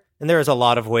scared. And there's a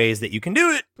lot of ways that you can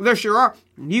do it. There sure are.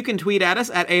 You can tweet at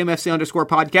us at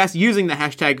AMFC_podcast using the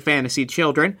hashtag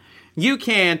FantasyChildren. You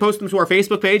can post them to our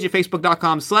Facebook page at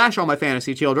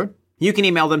facebook.com/allmyfantasychildren. You can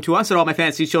email them to us at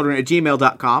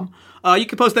allmyfantasychildren@gmail.com. You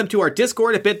can post them to our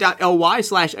Discord at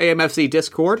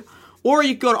bit.ly/AMFCDiscord. Or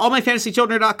you can go to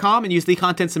allmyfantasychildren.com and use the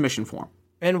content submission form.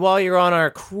 And while you're on our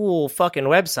cool fucking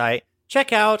website,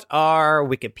 check out our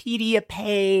Wikipedia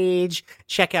page.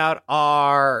 Check out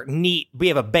our we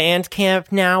have a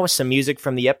Bandcamp now with some music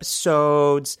from the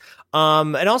episodes.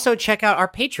 And also check out our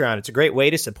Patreon. It's a great way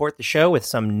to support the show with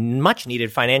some much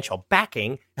needed financial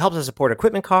backing. It helps us support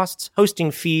equipment costs,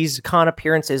 hosting fees, con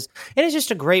appearances, and it's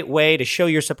just a great way to show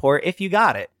your support if you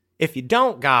got it. If you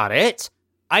don't got it,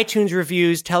 iTunes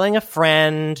reviews, telling a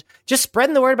friend, just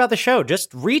spreading the word about the show,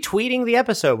 just retweeting the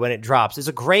episode when it drops is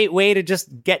a great way to just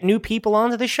get new people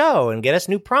onto the show and get us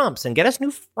new prompts and get us new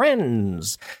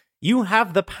friends. You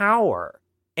have the power.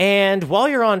 And while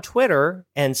you're on Twitter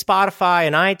and Spotify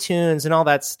and iTunes and all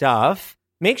that stuff,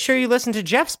 make sure you listen to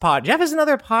Jeff's pod. Jeff has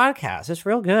another podcast. It's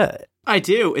real good. I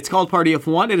do. It's called Party of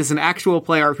One. It is an actual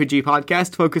play RPG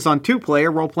podcast focused on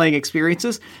 2-player role-playing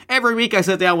experiences. Every week I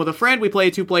sit down with a friend, we play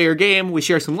a 2-player game, we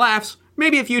share some laughs,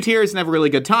 maybe a few tears, and have a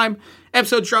really good time.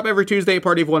 Episodes drop every Tuesday at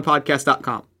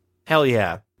partyofonepodcast.com. Hell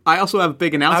yeah. I also have a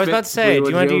big announcement. I was about to say, do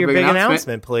you want to do your big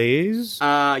announcement, please?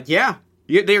 Yeah.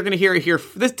 They're going to hear it here.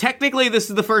 Technically, this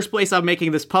is the first place I'm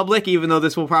making this public, even though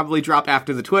this will probably drop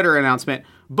after the Twitter announcement.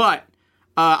 But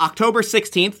October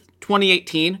 16th,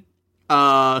 2018,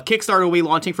 Kickstarter will be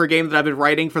launching for a game that I've been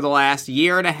writing for the last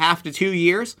 1.5 to 2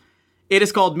 years. It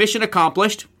is called Mission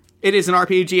Accomplished. It is an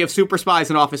RPG of super spies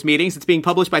and office meetings. It's being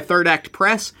published by Third Act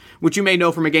Press, which you may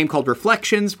know from a game called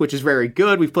Reflections, which is very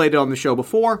good. We've played it on the show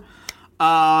before.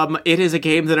 It is a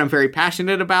game that I'm very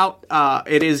passionate about.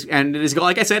 It is,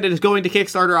 like I said, it is going to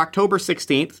Kickstarter October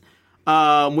 16th.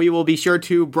 We will be sure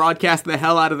to broadcast the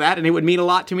hell out of that, and it would mean a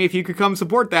lot to me if you could come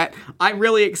support that. I'm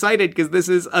really excited because this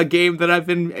is a game that I've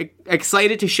been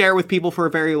excited to share with people for a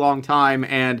very long time,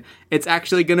 and it's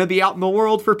actually going to be out in the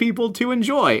world for people to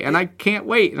enjoy, and I can't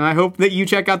wait, and I hope that you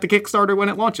check out the Kickstarter when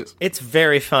it launches. It's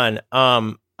very fun.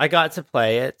 I got to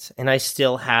play it, and I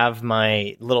still have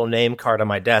my little name card on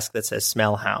my desk that says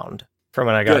Smellhound from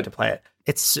when I got to play it.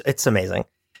 It's amazing.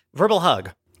 Verbal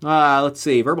hug. Let's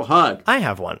see. Verbal hug. I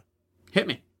have one. Hit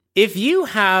me. If you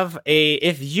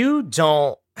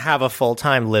don't have a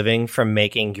full-time living from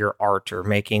making your art or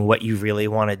making what you really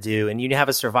want to do, and you have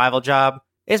a survival job,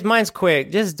 mine's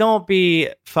quick. Just don't be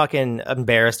fucking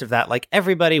embarrassed of that. Like,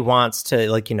 everybody wants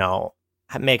to, like,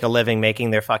 make a living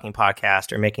making their fucking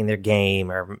podcast or making their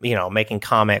game or, making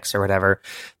comics or whatever.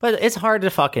 But it's hard to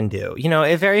fucking do.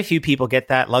 Very few people get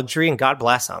that luxury, and God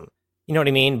bless them. You know what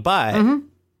I mean? But,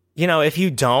 if you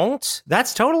don't,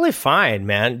 that's totally fine,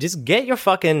 man. Just get your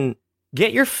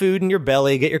food in your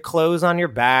belly, get your clothes on your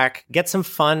back, get some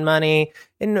fun money.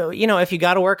 And, if you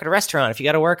got to work at a restaurant, if you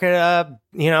got to work at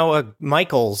a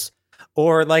Michael's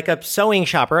or like a sewing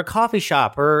shop or a coffee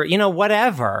shop or,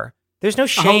 whatever, there's no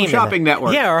shame. A home shopping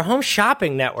network. Yeah, or a home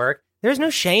shopping network. There's no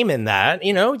shame in that.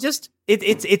 Just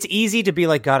it's easy to be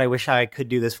like, God, I wish I could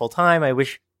do this full time. I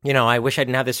wish I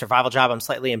didn't have this survival job. I'm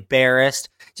slightly embarrassed.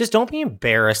 Just don't be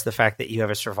embarrassed the fact that you have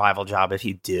a survival job if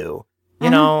you do.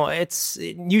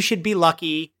 You should be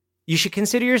lucky. You should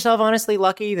consider yourself honestly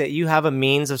lucky that you have a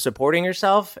means of supporting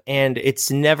yourself. And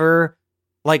it's never,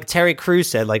 like Terry Crews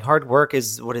said, like, hard work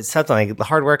is what it's something like.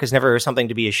 Hard work is never something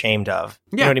to be ashamed of.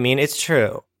 You know what I mean? It's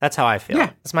true. That's how I feel. Yeah.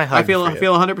 That's my hug. I feel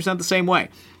 100% the same way.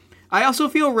 I also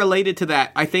feel related to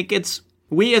that. I think it's,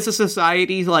 we as a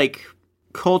society, like,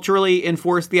 culturally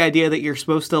enforce the idea that you're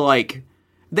supposed to, like,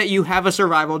 that you have a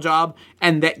survival job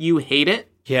and that you hate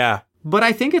it. Yeah. But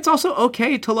I think it's also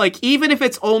okay to, like, even if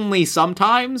it's only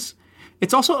sometimes,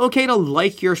 it's also okay to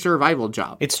like your survival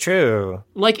job. It's true.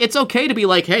 Like, it's okay to be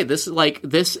like, hey, this,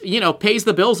 pays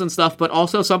the bills and stuff, but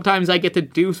also sometimes I get to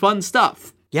do fun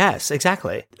stuff. Yes,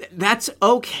 exactly. That's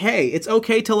okay. It's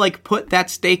okay to, like, put that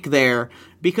stake there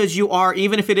because you are,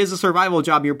 even if it is a survival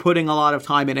job, you're putting a lot of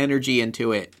time and energy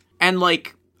into it. And,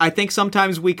 like, I think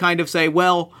sometimes we kind of say,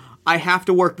 well, I have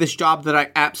to work this job that I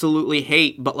absolutely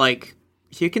hate, but, like,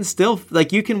 you can still,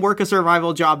 like, you can work a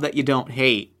survival job that you don't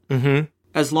hate. Mm-hmm.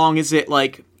 As long as it,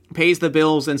 like, pays the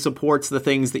bills and supports the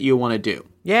things that you want to do.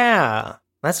 Yeah.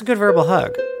 That's a good verbal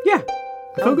hug. Yeah.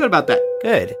 I feel good about that.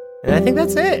 Good. And I think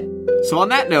that's it. So on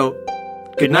that note,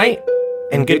 good night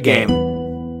and good game.